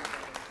boko.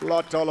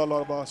 La ta la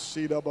la ba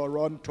sida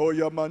baranto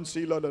ya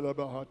mansila la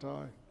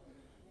bahatai.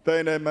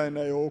 Tene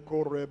mene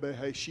oko rebe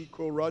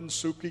heshiko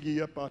ransuki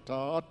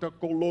yapata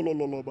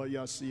atakolololo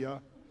bayasia.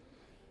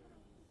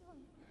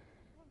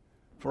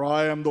 For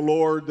I am the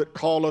Lord that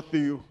calleth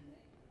you,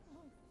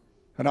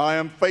 and I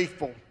am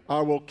faithful. I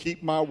will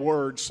keep my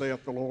word,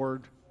 saith the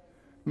Lord.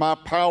 My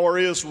power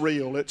is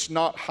real. It's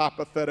not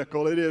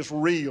hypothetical. It is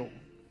real.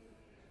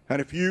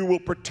 And if you will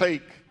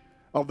partake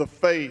of the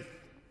faith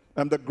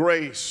and the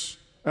grace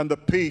and the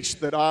peace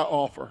that I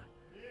offer,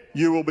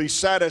 you will be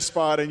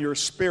satisfied in your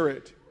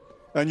spirit,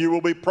 and you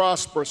will be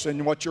prosperous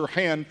in what your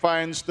hand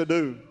finds to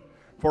do.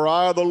 For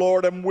I, the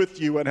Lord, am with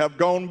you and have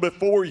gone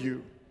before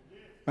you,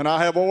 and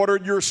I have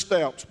ordered your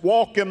steps.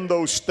 Walk in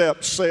those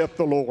steps, saith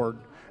the Lord,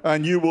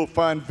 and you will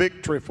find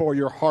victory for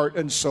your heart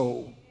and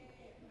soul.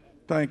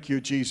 Thank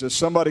you, Jesus.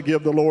 Somebody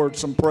give the Lord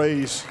some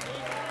praise.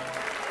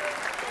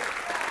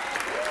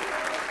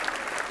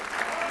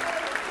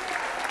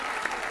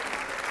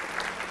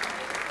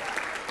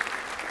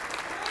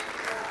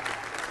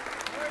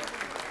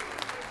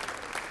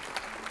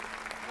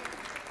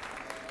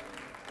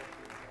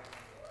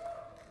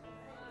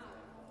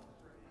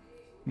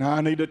 Now,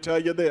 I need to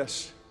tell you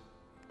this.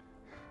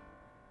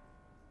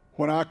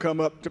 When I come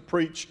up to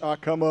preach, I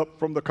come up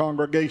from the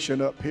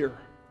congregation up here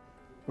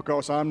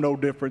because I'm no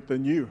different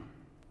than you.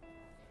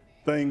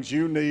 Things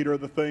you need are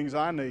the things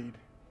I need.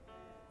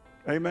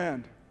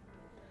 Amen.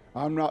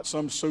 I'm not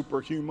some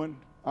superhuman.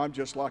 I'm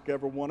just like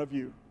every one of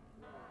you.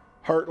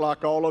 Hurt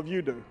like all of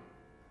you do.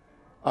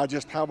 I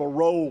just have a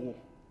role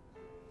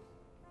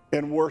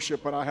in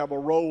worship, and I have a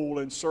role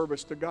in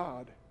service to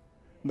God.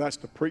 And that's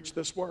to preach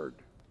this word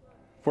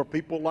for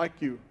people like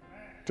you,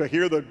 to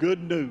hear the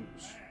good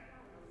news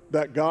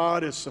that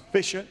God is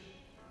sufficient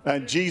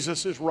and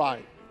Jesus is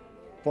right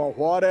for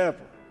whatever.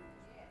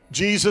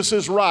 Jesus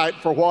is right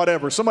for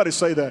whatever. Somebody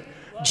say that.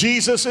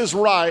 Jesus is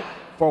right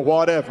for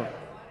whatever.